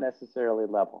 but not necessarily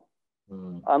level.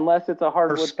 Unless it's a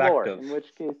hardwood floor, in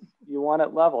which case you want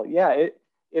it level. Yeah,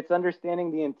 it's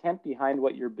understanding the intent behind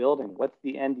what you're building. What's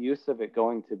the end use of it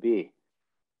going to be?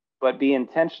 But be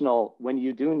intentional when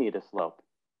you do need a slope.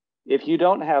 If you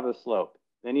don't have a slope,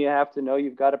 then you have to know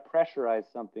you've got to pressurize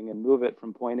something and move it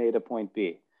from point A to point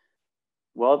B.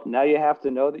 Well, now you have to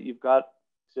know that you've got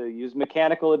to use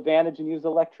mechanical advantage and use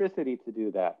electricity to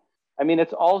do that. I mean,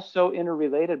 it's all so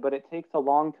interrelated, but it takes a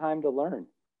long time to learn.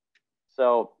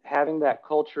 So having that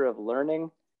culture of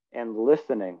learning and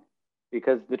listening,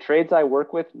 because the trades I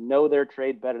work with know their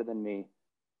trade better than me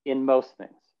in most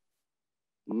things,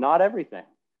 not everything.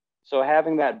 So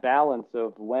having that balance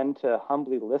of when to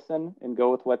humbly listen and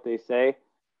go with what they say,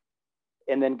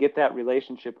 and then get that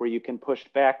relationship where you can push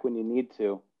back when you need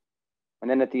to. And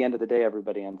then at the end of the day,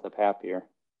 everybody ends up happier.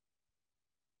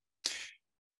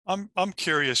 I'm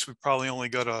curious. We probably only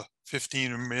got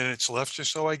 15 minutes left or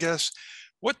so, I guess.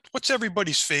 What's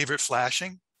everybody's favorite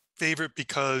flashing? Favorite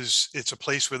because it's a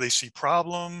place where they see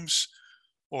problems,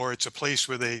 or it's a place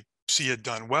where they see it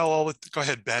done well? Go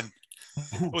ahead, Ben.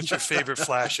 What's your favorite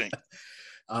flashing?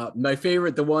 My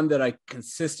favorite, the one that I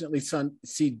consistently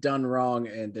see done wrong,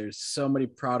 and there's so many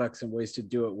products and ways to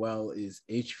do it well, is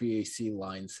HVAC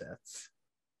line sets.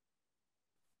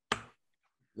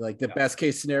 Like the best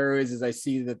case scenario is I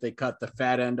see that they cut the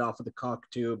fat end off of the caulk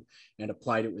tube and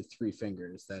applied it with 3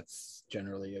 fingers. That's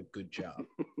generally a good job.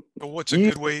 But what's a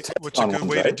good way? What's a good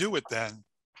way to do it then?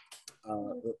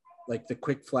 Like the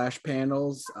quick flash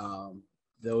panels.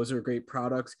 Those are great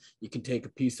products. You can take a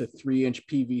piece of 3-inch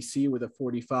PVC with a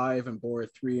 45 and bore a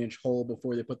 3-inch hole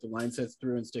before they put the line sets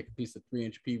through and stick a piece of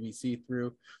 3-inch PVC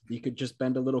through. You could just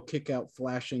bend a little kick out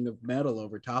flashing of metal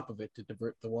over top of it to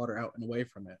divert the water out and away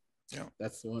from it. Yeah,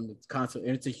 that's the one that's constant,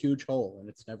 and it's a huge hole and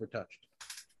it's never touched.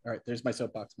 All right, there's my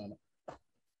soapbox moment.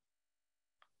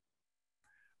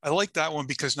 I like that one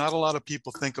because not a lot of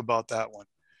people think about that one.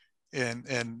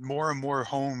 And more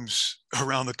homes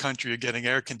around the country are getting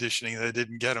air conditioning that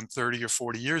didn't get them 30 or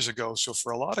 40 years ago. So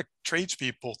for a lot of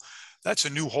tradespeople, that's a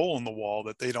new hole in the wall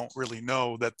that they don't really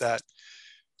know that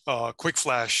quick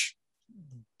flash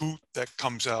boot that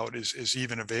comes out is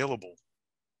even available.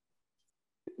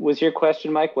 Was your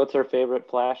question, Mike, what's our favorite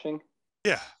flashing?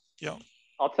 Yeah.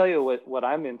 I'll tell you what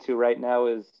I'm into right now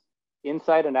is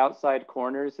inside and outside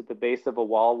corners at the base of a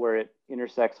wall where it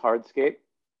intersects hardscape.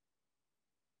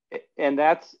 And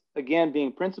that's, again,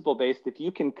 being principle based. If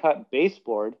you can cut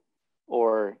baseboard,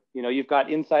 or you've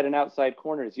got inside and outside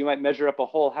corners, you might measure up a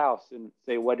whole house and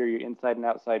say, what are your inside and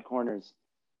outside corners?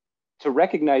 To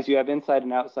recognize you have inside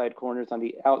and outside corners on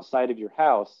the outside of your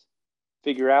house,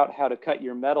 figure out how to cut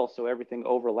your metal so everything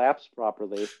overlaps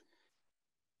properly.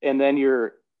 And then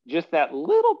you're just that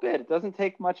little bit, it doesn't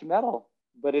take much metal,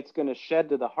 but it's going to shed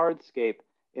to the hardscape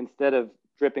instead of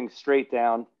dripping straight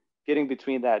down, getting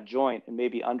between that joint and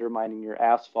maybe undermining your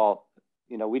asphalt.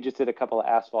 We just did a couple of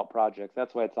asphalt projects.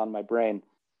 That's why it's on my brain.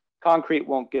 Concrete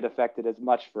won't get affected as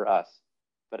much for us,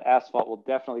 but asphalt will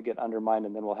definitely get undermined,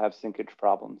 and then we'll have sinkage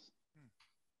problems.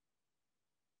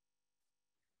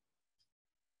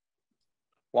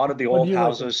 A lot of the old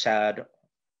houses had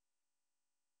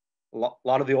a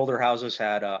lot of the older houses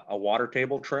had a water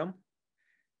table trim,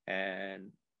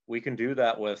 and we can do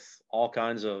that with all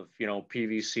kinds of, you know,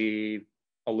 PVC,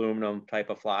 aluminum type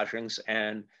of flashings.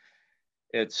 And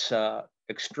it's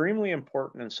extremely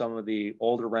important in some of the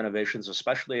older renovations,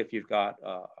 especially if you've got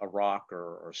a rock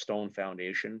or stone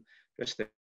foundation, just to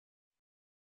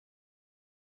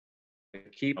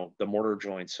keep, you know, the mortar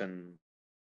joints in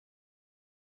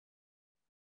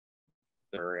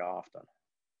very often.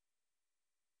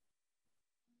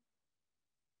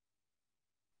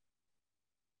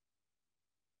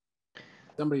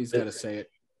 Somebody's got to say it.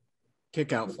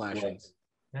 Kick out flashings.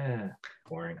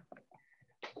 Boring.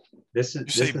 This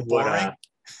is boring? what.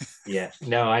 Yeah,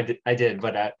 no, I did,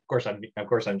 but of course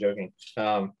I'm joking.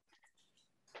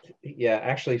 Yeah,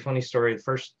 actually, funny story. The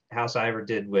first house I ever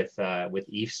did with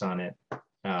eaves on it,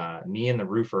 me and the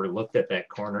roofer looked at that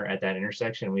corner at that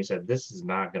intersection, and we said, "This is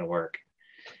not going to work."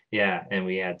 Yeah, and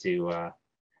we had to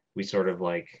we sort of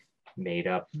like made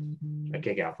up a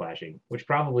kick out flashing, which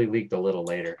probably leaked a little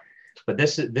later. But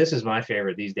this is my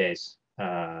favorite these days.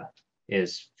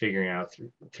 Is figuring out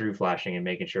through flashing and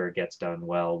making sure it gets done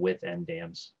well with end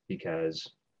dams, because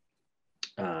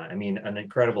I mean, an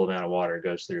incredible amount of water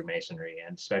goes through masonry,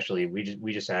 and especially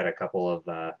we just had a couple of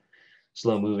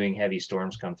slow moving heavy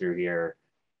storms come through here,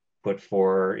 put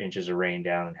 4 inches of rain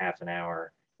down in half an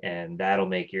hour, and that'll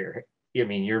make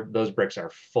those bricks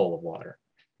are full of water,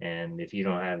 and if you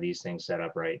don't have these things set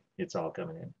up right, it's all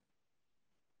coming in.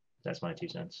 That's my 2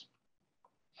 cents.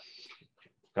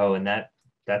 Oh, and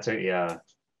that's a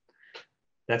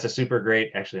super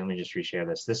great, actually, let me just reshare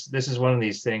this. This is one of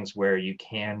these things where you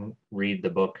can read the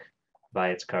book by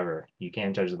its cover. You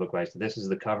can judge the book by its, this is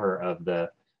the cover of the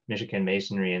Michigan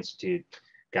Masonry Institute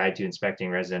Guide to Inspecting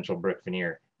Residential Brick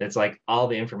Veneer. It's like all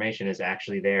the information is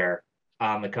actually there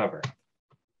on the cover.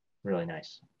 Really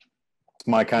nice. It's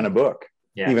my kind of book.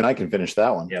 Yeah. Even I can finish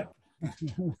that one. Yeah.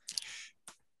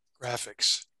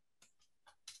 Graphics.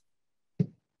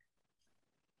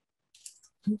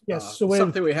 Yes. So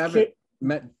something we haven't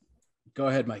met. Go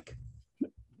ahead, Mike.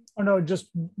 Oh no, just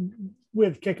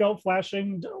with kick-out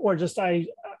flashing, or just I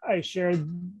shared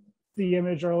the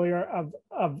image earlier of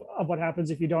what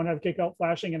happens if you don't have kick-out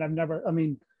flashing, and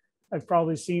I've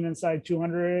probably seen inside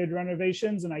 200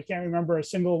 renovations, and I can't remember a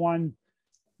single one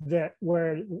that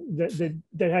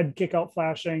had kick-out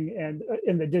flashing and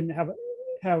that didn't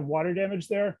have water damage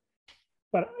there.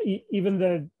 But even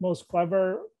the most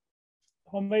clever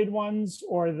homemade ones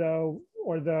or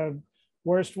the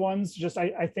worst ones, just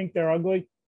I think they're ugly.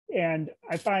 And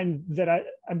I find that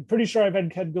I'm pretty sure I've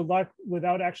had good luck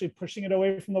without actually pushing it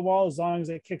away from the wall, as long as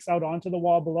it kicks out onto the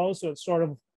wall below. So it's sort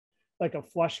of like a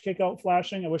flush kick out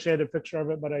flashing. I wish I had a picture of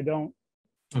it, but I don't.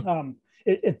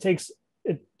 It takes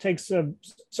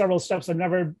several steps. I've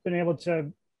never been able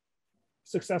to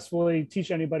successfully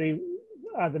teach anybody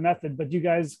the method, but you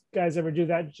guys ever do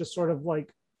that? Just sort of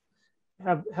like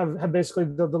have basically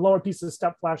the lower piece of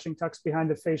step flashing tucks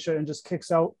behind the fascia and just kicks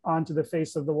out onto the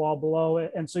face of the wall below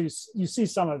it. And so you see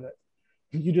some of it.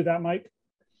 You do that, Mike?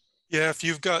 Yeah, if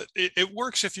you've got, it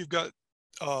works if you've got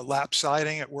lap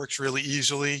siding, it works really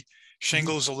easily.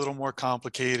 Shingle's a little more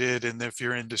complicated. And if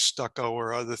you're into stucco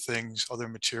or other things, other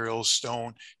materials,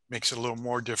 stone, makes it a little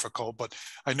more difficult. But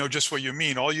I know just what you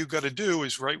mean. All you got to do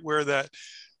is right where that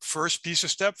first piece of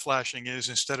step flashing is,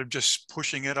 instead of just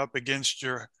pushing it up against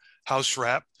your house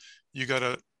wrap, you got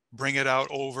to bring it out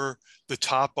over the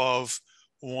top of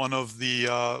one of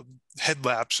the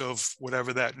headlaps of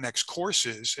whatever that next course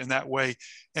is. And that way,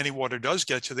 any water does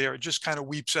get to there, it just kind of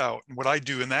weeps out. And what I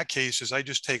do in that case is I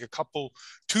just take a couple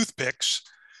toothpicks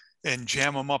and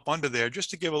jam them up under there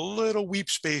just to give a little weep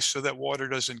space so that water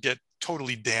doesn't get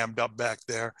totally dammed up back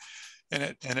there.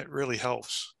 And it really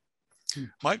helps.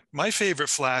 My favorite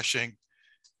flashing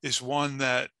is one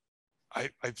that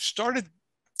I've started,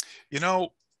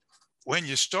 when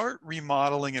you start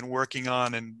remodeling and working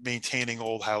on and maintaining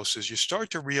old houses, you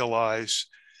start to realize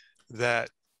that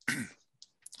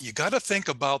you got to think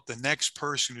about the next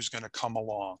person who's going to come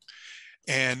along.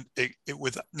 And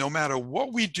with no matter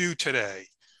what we do today,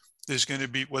 there's going to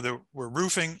be, whether we're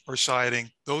roofing or siding,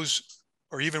 those,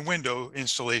 or even window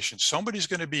installation, somebody's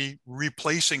going to be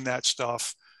replacing that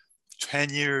stuff 10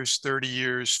 years, 30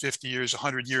 years, 50 years,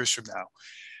 100 years from now.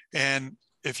 And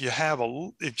if you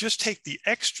just take the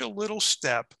extra little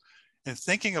step and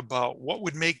thinking about what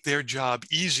would make their job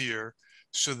easier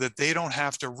so that they don't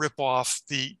have to rip off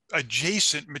the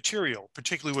adjacent material,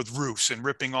 particularly with roofs and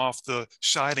ripping off the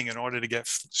siding in order to get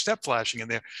step flashing in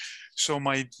there. So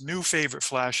my new favorite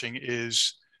flashing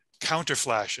is counter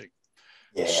flashing.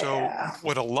 Yeah. So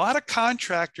what a lot of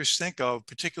contractors think of,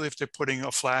 particularly if they're putting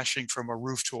a flashing from a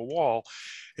roof to a wall,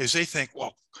 is they think,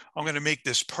 well, I'm going to make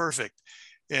this perfect.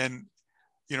 And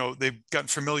they've gotten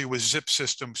familiar with zip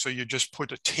systems. So you just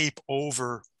put a tape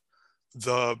over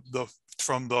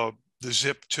from the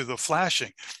zip to the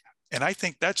flashing. And I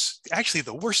think that's actually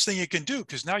the worst thing you can do,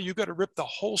 because now you've got to rip the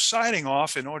whole siding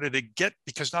off in order to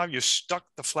because now you've stuck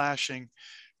the flashing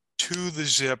to the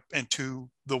zip and to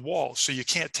the wall. So you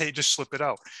can't just slip it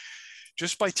out.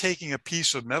 Just by taking a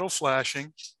piece of metal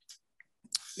flashing,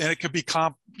 and it could be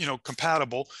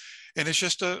compatible, and it's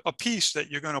just a piece that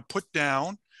you're going to put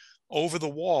down over the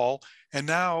wall. And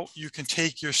now you can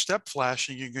take your step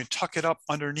flashing, you can tuck it up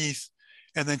underneath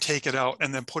and then take it out,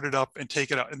 and then put it up and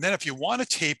take it out. And then if you want to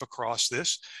tape across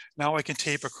this, now I can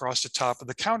tape across the top of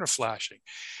the counter flashing.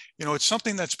 It's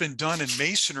something that's been done in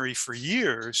masonry for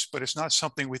years, but it's not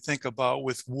something we think about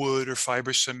with wood or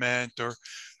fiber cement or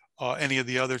any of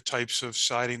the other types of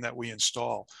siding that we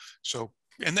install. So,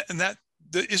 and that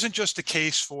isn't just the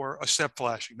case for a step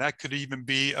flashing. That could even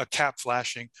be a cap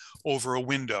flashing over a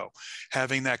window.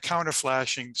 Having that counter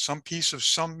flashing, some piece of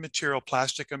some material,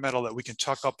 plastic or metal, that we can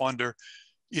tuck up under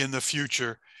in the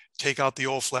future, take out the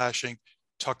old flashing,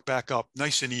 tuck back up,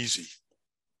 nice and easy.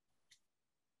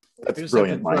 That's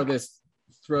brilliant, Mike.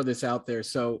 Throw this out there.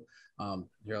 So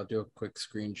here, I'll do a quick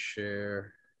screen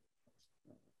share.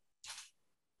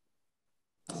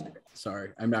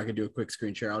 Sorry, I'm not gonna do a quick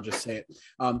screen share. I'll just say it.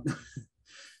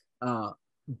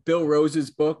 Bill Rose's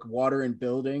book, Water in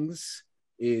Buildings,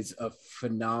 is a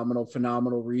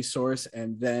phenomenal resource.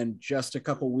 And then just a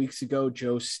couple weeks ago,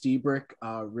 Joe Stiebrick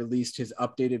released his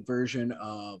updated version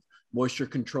of moisture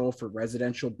control for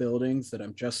residential buildings that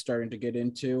I'm just starting to get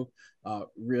into.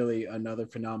 Really another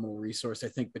phenomenal resource. I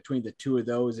think between the two of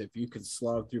those, if you could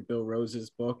slog through Bill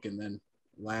Rose's book and then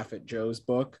laugh at Joe's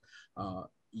book,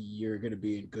 you're going to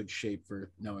be in good shape for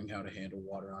knowing how to handle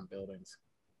water on buildings.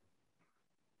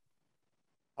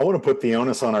 I want to put the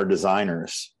onus on our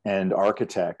designers and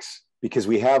architects, because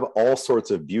we have all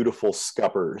sorts of beautiful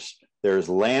scuppers. There's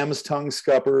lamb's tongue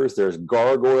scuppers, there's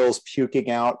gargoyles puking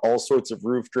out all sorts of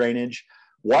roof drainage.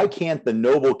 Why can't the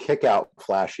noble kickout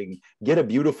flashing get a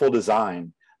beautiful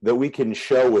design that we can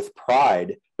show with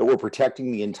pride that we're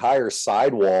protecting the entire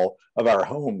sidewall of our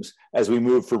homes as we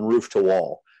move from roof to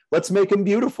wall? Let's make them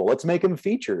beautiful. Let's make them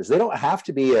features. They don't have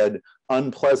to be an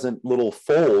unpleasant little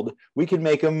fold. We can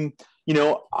make them,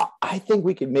 I think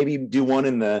we could maybe do one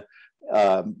in a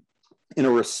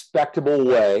respectable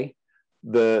way,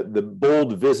 the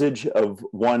bold visage of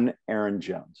one Aron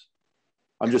Jones.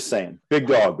 I'm just saying, big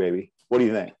dog, baby. What do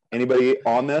you think? Anybody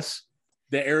on this?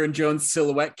 The Aron Jones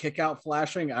silhouette kickout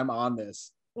flashing. I'm on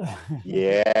this.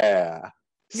 Yeah.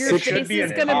 Your face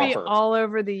is going to be all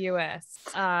over the U.S.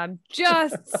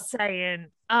 Just saying.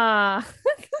 Actually,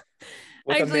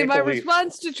 my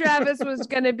response to Travis was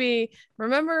going to be,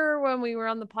 remember when we were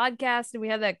on the podcast and we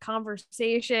had that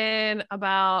conversation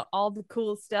about all the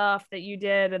cool stuff that you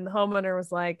did, and the homeowner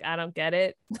was like, I don't get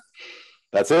it.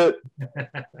 That's it.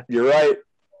 You're right.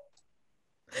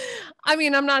 I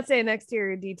mean, I'm not saying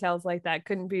exterior details like that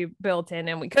couldn't be built in,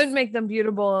 and we couldn't make them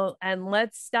beautiful, and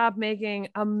let's stop making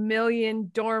a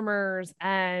million dormers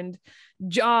and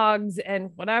jogs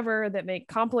and whatever that make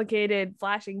complicated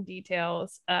flashing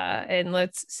details, and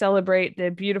let's celebrate the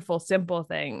beautiful, simple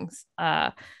things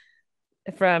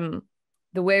from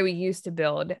the way we used to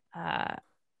build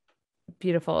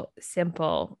beautiful,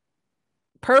 simple,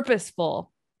 purposeful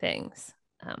things.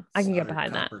 I can get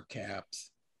behind that. Caps.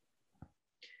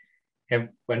 And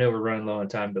I know we're running low on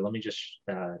time, but let me just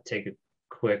take a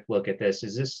quick look at this.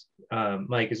 Is this,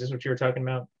 Mike, is this what you were talking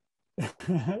about?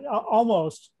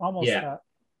 Almost. Yeah. That.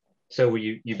 So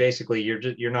you basically,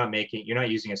 you're not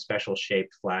using a special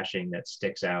shaped flashing that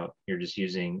sticks out. You're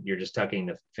just tucking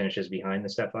the finishes behind the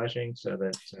step flashing so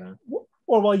that.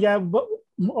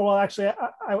 Actually,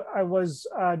 I was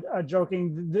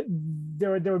joking.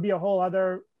 There would be a whole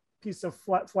other piece of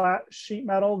flat sheet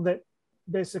metal that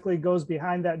basically goes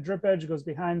behind that drip edge, goes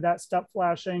behind that step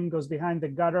flashing, goes behind the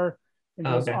gutter, and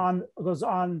goes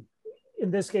on.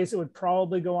 In this case, it would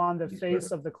probably go on the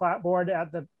face of the clapboard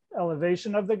at the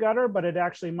elevation of the gutter, but it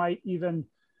actually might even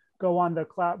go on the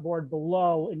clapboard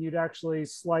below, and you'd actually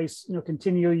slice,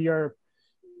 continue your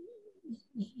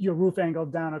roof angle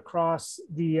down across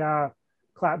the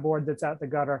clapboard that's at the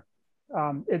gutter.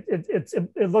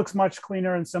 It looks much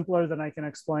cleaner and simpler than I can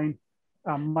explain.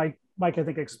 Mike, I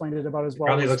think, explained it about as well.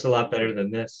 Probably looks a lot better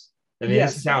than this. I mean,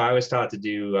 yes. This is how I was taught to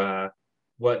do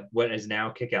what is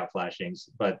now kickout flashings.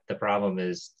 But the problem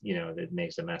is, it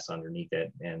makes a mess underneath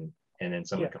it, and then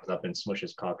someone comes up and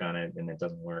smushes caulk on it, and it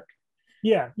doesn't work.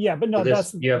 Yeah, but no,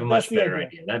 so you have a much better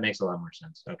idea. That makes a lot more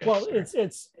sense. Okay. Well,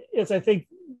 it's I think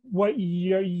what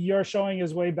you're showing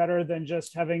is way better than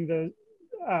just having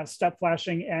step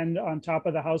flashing end on top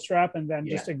of the house wrap and then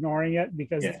just ignoring it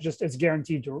because it's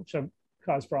guaranteed to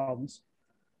cause problems.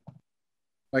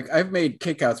 Like I've made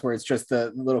kickouts where it's just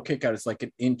the little kickout is like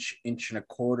an inch and a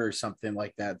quarter or something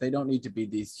like that. They don't need to be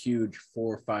these huge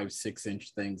 4, 5, 6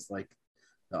 inch things like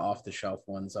the off the shelf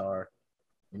ones are.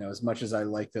 You know, as much as I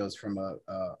like those from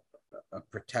a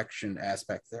protection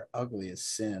aspect, they're ugly as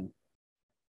sin.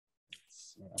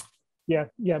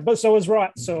 Yeah, but so is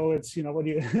rot. So it's, you know, what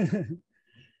do you?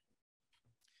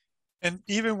 And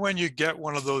even when you get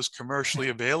one of those commercially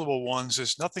available ones,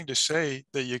 there's nothing to say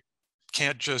that you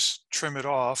can't just trim it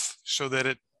off so that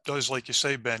it does, like you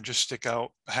say, Ben, just stick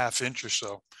out a ½ inch or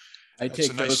so. I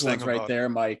take those ones right there,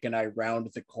 Mike, and I round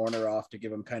the corner off to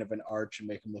give them kind of an arch and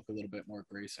make them look a little bit more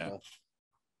graceful.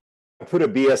 I put a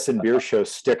BS and Beer Show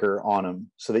sticker on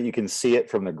them so that you can see it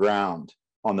from the ground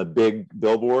on the big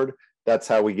billboard. That's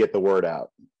how we get the word out.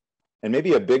 And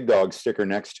maybe a big dog sticker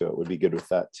next to it would be good with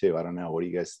that too. I don't know. What do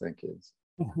you guys think is?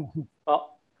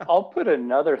 Well, I'll put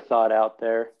another thought out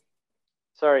there.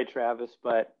 Sorry, Travis,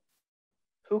 but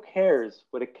who cares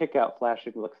what a kickout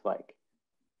flashing looks like?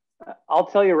 I'll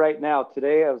tell you right now,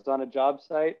 today I was on a job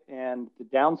site and the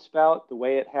downspout, the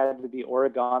way it had to be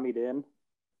origamied in,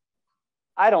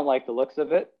 I don't like the looks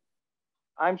of it.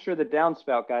 I'm sure the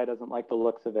downspout guy doesn't like the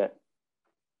looks of it.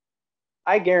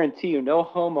 I guarantee you no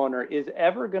homeowner is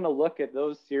ever going to look at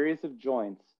those series of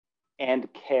joints and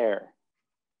care.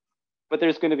 But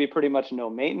there's going to be pretty much no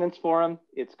maintenance for them.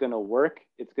 It's going to work.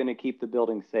 It's going to keep the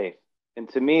building safe. And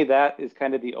to me, that is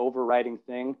kind of the overriding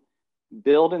thing.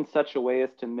 Build in such a way as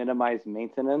to minimize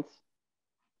maintenance,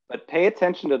 but pay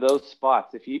attention to those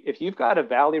spots. If you've got a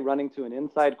valley running to an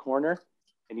inside corner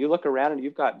and you look around and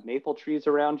you've got maple trees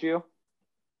around you,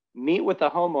 meet with the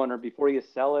homeowner before you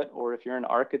sell it, or if you're an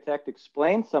architect,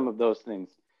 explain some of those things.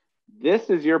 This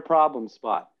is your problem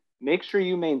spot. Make sure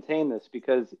you maintain this,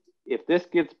 because if this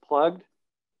gets plugged,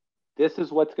 this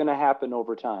is what's going to happen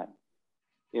over time.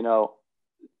 You know,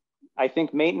 I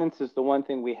think maintenance is the one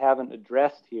thing we haven't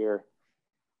addressed here,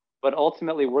 but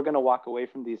ultimately we're going to walk away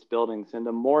from these buildings, and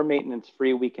the more maintenance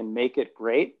free we can make it,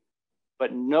 great,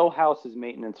 but no house is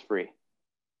maintenance free.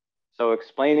 So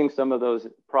explaining some of those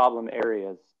problem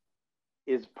areas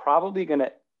is probably going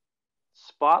to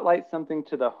spotlight something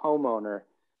to the homeowner.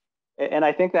 And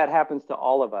I think that happens to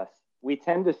all of us. We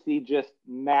tend to see just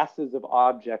masses of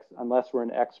objects unless we're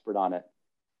an expert on it.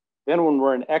 Then when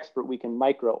we're an expert, we can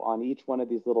micro on each one of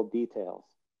these little details.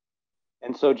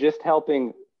 And so just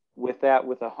helping with that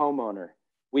with a homeowner,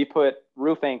 we put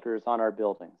roof anchors on our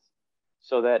buildings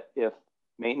so that if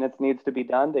maintenance needs to be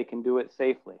done, they can do it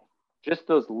safely. Just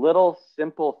those little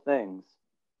simple things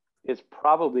is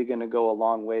probably going to go a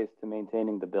long ways to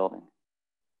maintaining the building.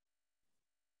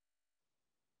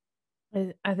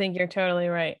 I think you're totally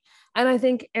right. And I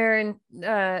think, Aaron,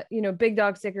 you know, big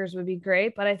dog stickers would be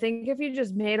great, but I think if you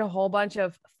just made a whole bunch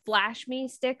of flash me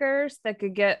stickers that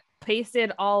could get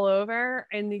pasted all over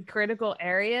in the critical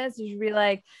areas, you should be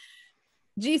like,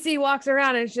 GC walks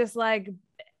around and it's just like,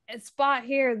 a spot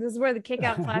here, this is where the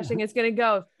kickout flashing is going to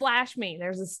go. Flash me.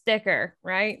 There's a sticker,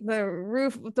 right? The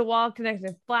roof with the wall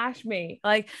connection. Flash me.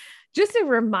 Like, just a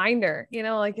reminder, you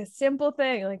know, like a simple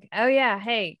thing. Like, oh yeah,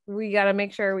 hey, we got to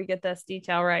make sure we get this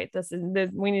detail right.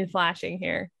 We need flashing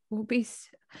here. It would be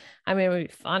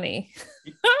funny.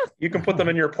 You can put them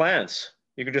in your plans.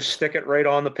 You can just stick it right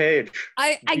on the page.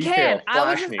 I can.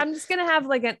 I'm just gonna have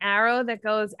like an arrow that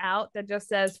goes out that just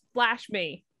says "Flash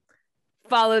me."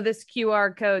 Follow this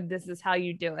QR code. This is how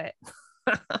you do it.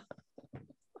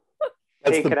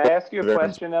 Hey, can I ask you a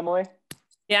question, Emily?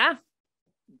 Yeah.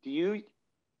 Do you,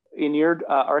 in your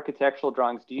architectural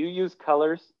drawings, do you use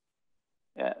colors?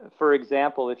 For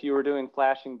example, if you were doing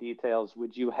flashing details,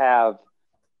 would you have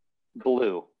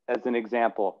blue as an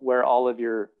example where all of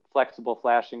your flexible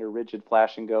flashing or rigid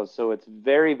flashing goes? So it's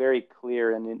very, very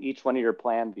clear and in each one of your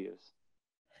plan views.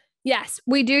 Yes,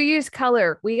 we do use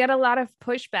color. We get a lot of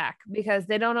pushback because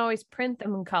they don't always print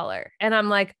them in color. And I'm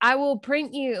like, I will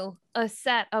print you a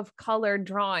set of colored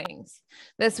drawings.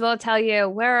 This will tell you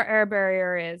where our air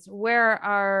barrier is, where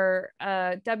our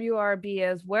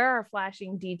WRB is, where our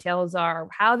flashing details are,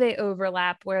 how they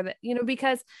overlap,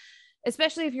 because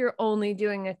especially if you're only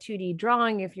doing a 2D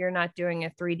drawing, if you're not doing a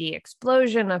 3D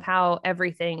explosion of how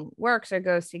everything works or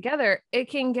goes together, it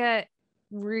can get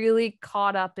really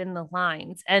caught up in the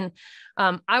lines. And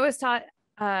I was taught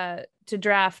to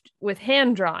draft with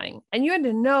hand drawing, and you had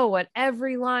to know what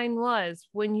every line was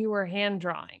when you were hand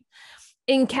drawing.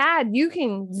 In CAD, you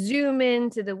can zoom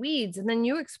into the weeds and then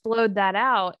you explode that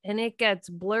out and it gets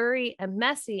blurry and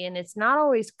messy and it's not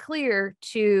always clear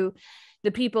to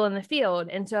the people in the field.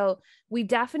 And so we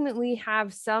definitely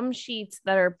have some sheets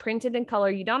that are printed in color.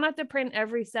 You don't have to print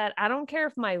every set. I don't care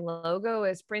if my logo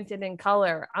is printed in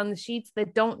color on the sheets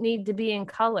that don't need to be in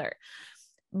color.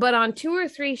 But on 2 or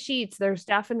 3 sheets, there's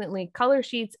definitely color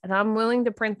sheets, and I'm willing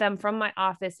to print them from my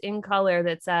office in color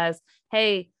that says,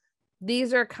 hey,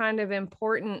 these are kind of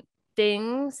important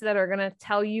things that are going to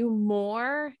tell you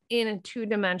more in a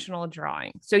 2-dimensional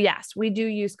drawing. So yes, we do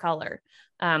use color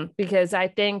because I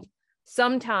think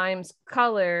sometimes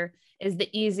color is the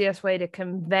easiest way to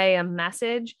convey a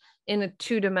message in a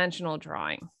 2-dimensional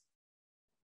drawing.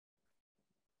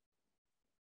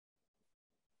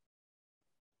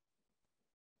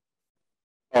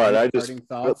 All right, I just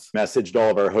messaged all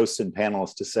of our hosts and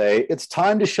panelists to say it's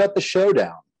time to shut the show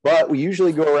down, but we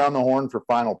usually go around the horn for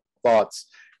final thoughts.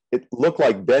 It looked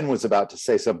like Ben was about to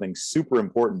say something super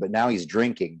important, but now he's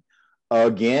drinking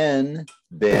again.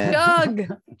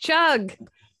 Ben, chug.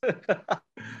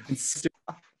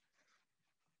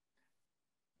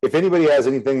 If anybody has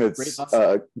anything that's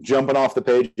jumping off the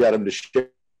page at him to share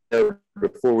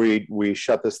before we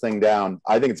shut this thing down,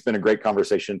 I think it's been a great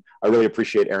conversation. I really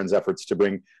appreciate Aron's efforts to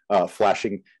bring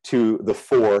flashing to the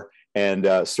fore, and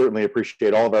certainly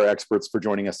appreciate all of our experts for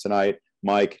joining us tonight.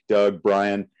 Mike, Doug,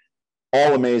 Bryan,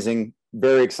 all amazing.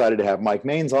 Very excited to have Mike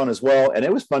Maines on as well. And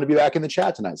it was fun to be back in the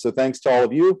chat tonight. So thanks to all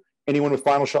of you. Anyone with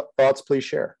final thoughts, please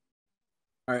share.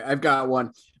 All right, I've got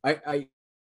one. I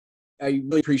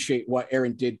really appreciate what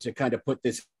Aron did to kind of put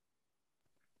this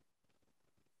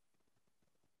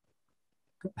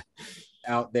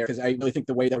out there, because I really think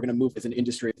the way that we're going to move as an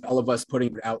industry, all of us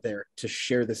putting it out there to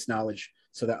share this knowledge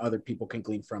so that other people can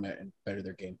glean from it and better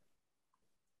their game.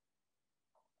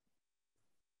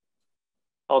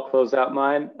 I'll close out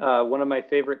mine. One of my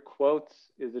favorite quotes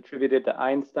is attributed to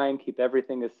Einstein: keep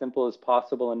everything as simple as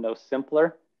possible and no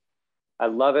simpler. I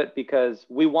love it because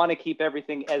we want to keep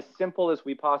everything as simple as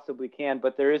we possibly can,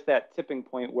 but there is that tipping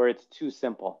point where it's too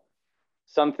simple.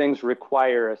 Some things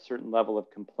require a certain level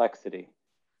of complexity.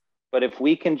 But if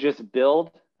we can just build,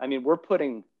 I mean, we're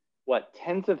putting, what,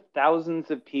 tens of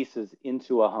thousands of pieces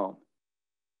into a home.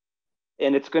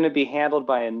 And it's going to be handled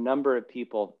by a number of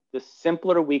people. The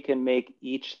simpler we can make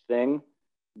each thing,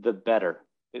 the better.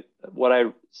 What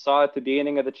I saw at the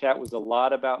beginning of the chat was a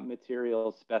lot about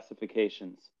material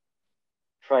specifications.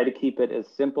 Try to keep it as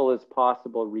simple as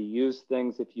possible. Reuse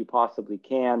things if you possibly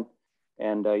can,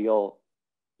 and you'll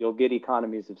get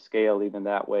economies of scale even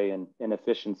that way, and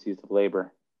efficiencies of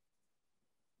labor.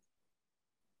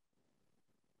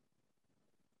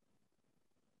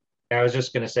 I was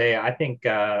just going to say, I think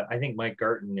Mike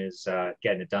Guertin is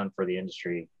getting it done for the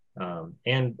industry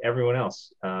and everyone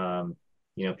else.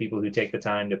 You know, people who take the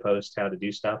time to post how to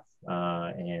do stuff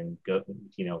and go,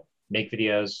 you know, make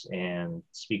videos and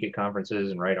speak at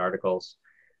conferences and write articles.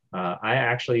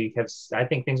 I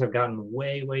think things have gotten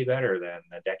way, way better than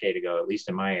a decade ago, at least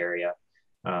in my area.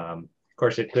 Of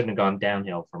course, it couldn't have gone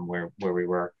downhill from where we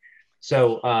were.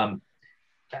 So,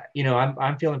 you know,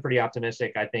 I'm feeling pretty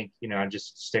optimistic. I think, you know, I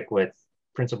just stick with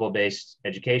principle-based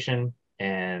education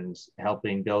and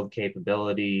helping build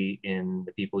capability in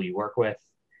the people you work with,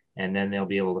 and then they'll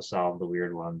be able to solve the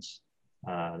weird ones.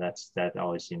 That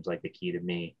always seems like the key to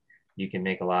me. You can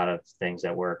make a lot of things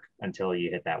that work until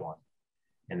you hit that one,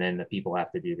 and then the people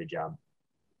have to do the job.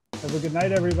 Have a good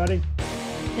night, everybody.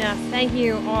 Yeah, thank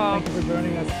you all. Thank you for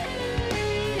joining us.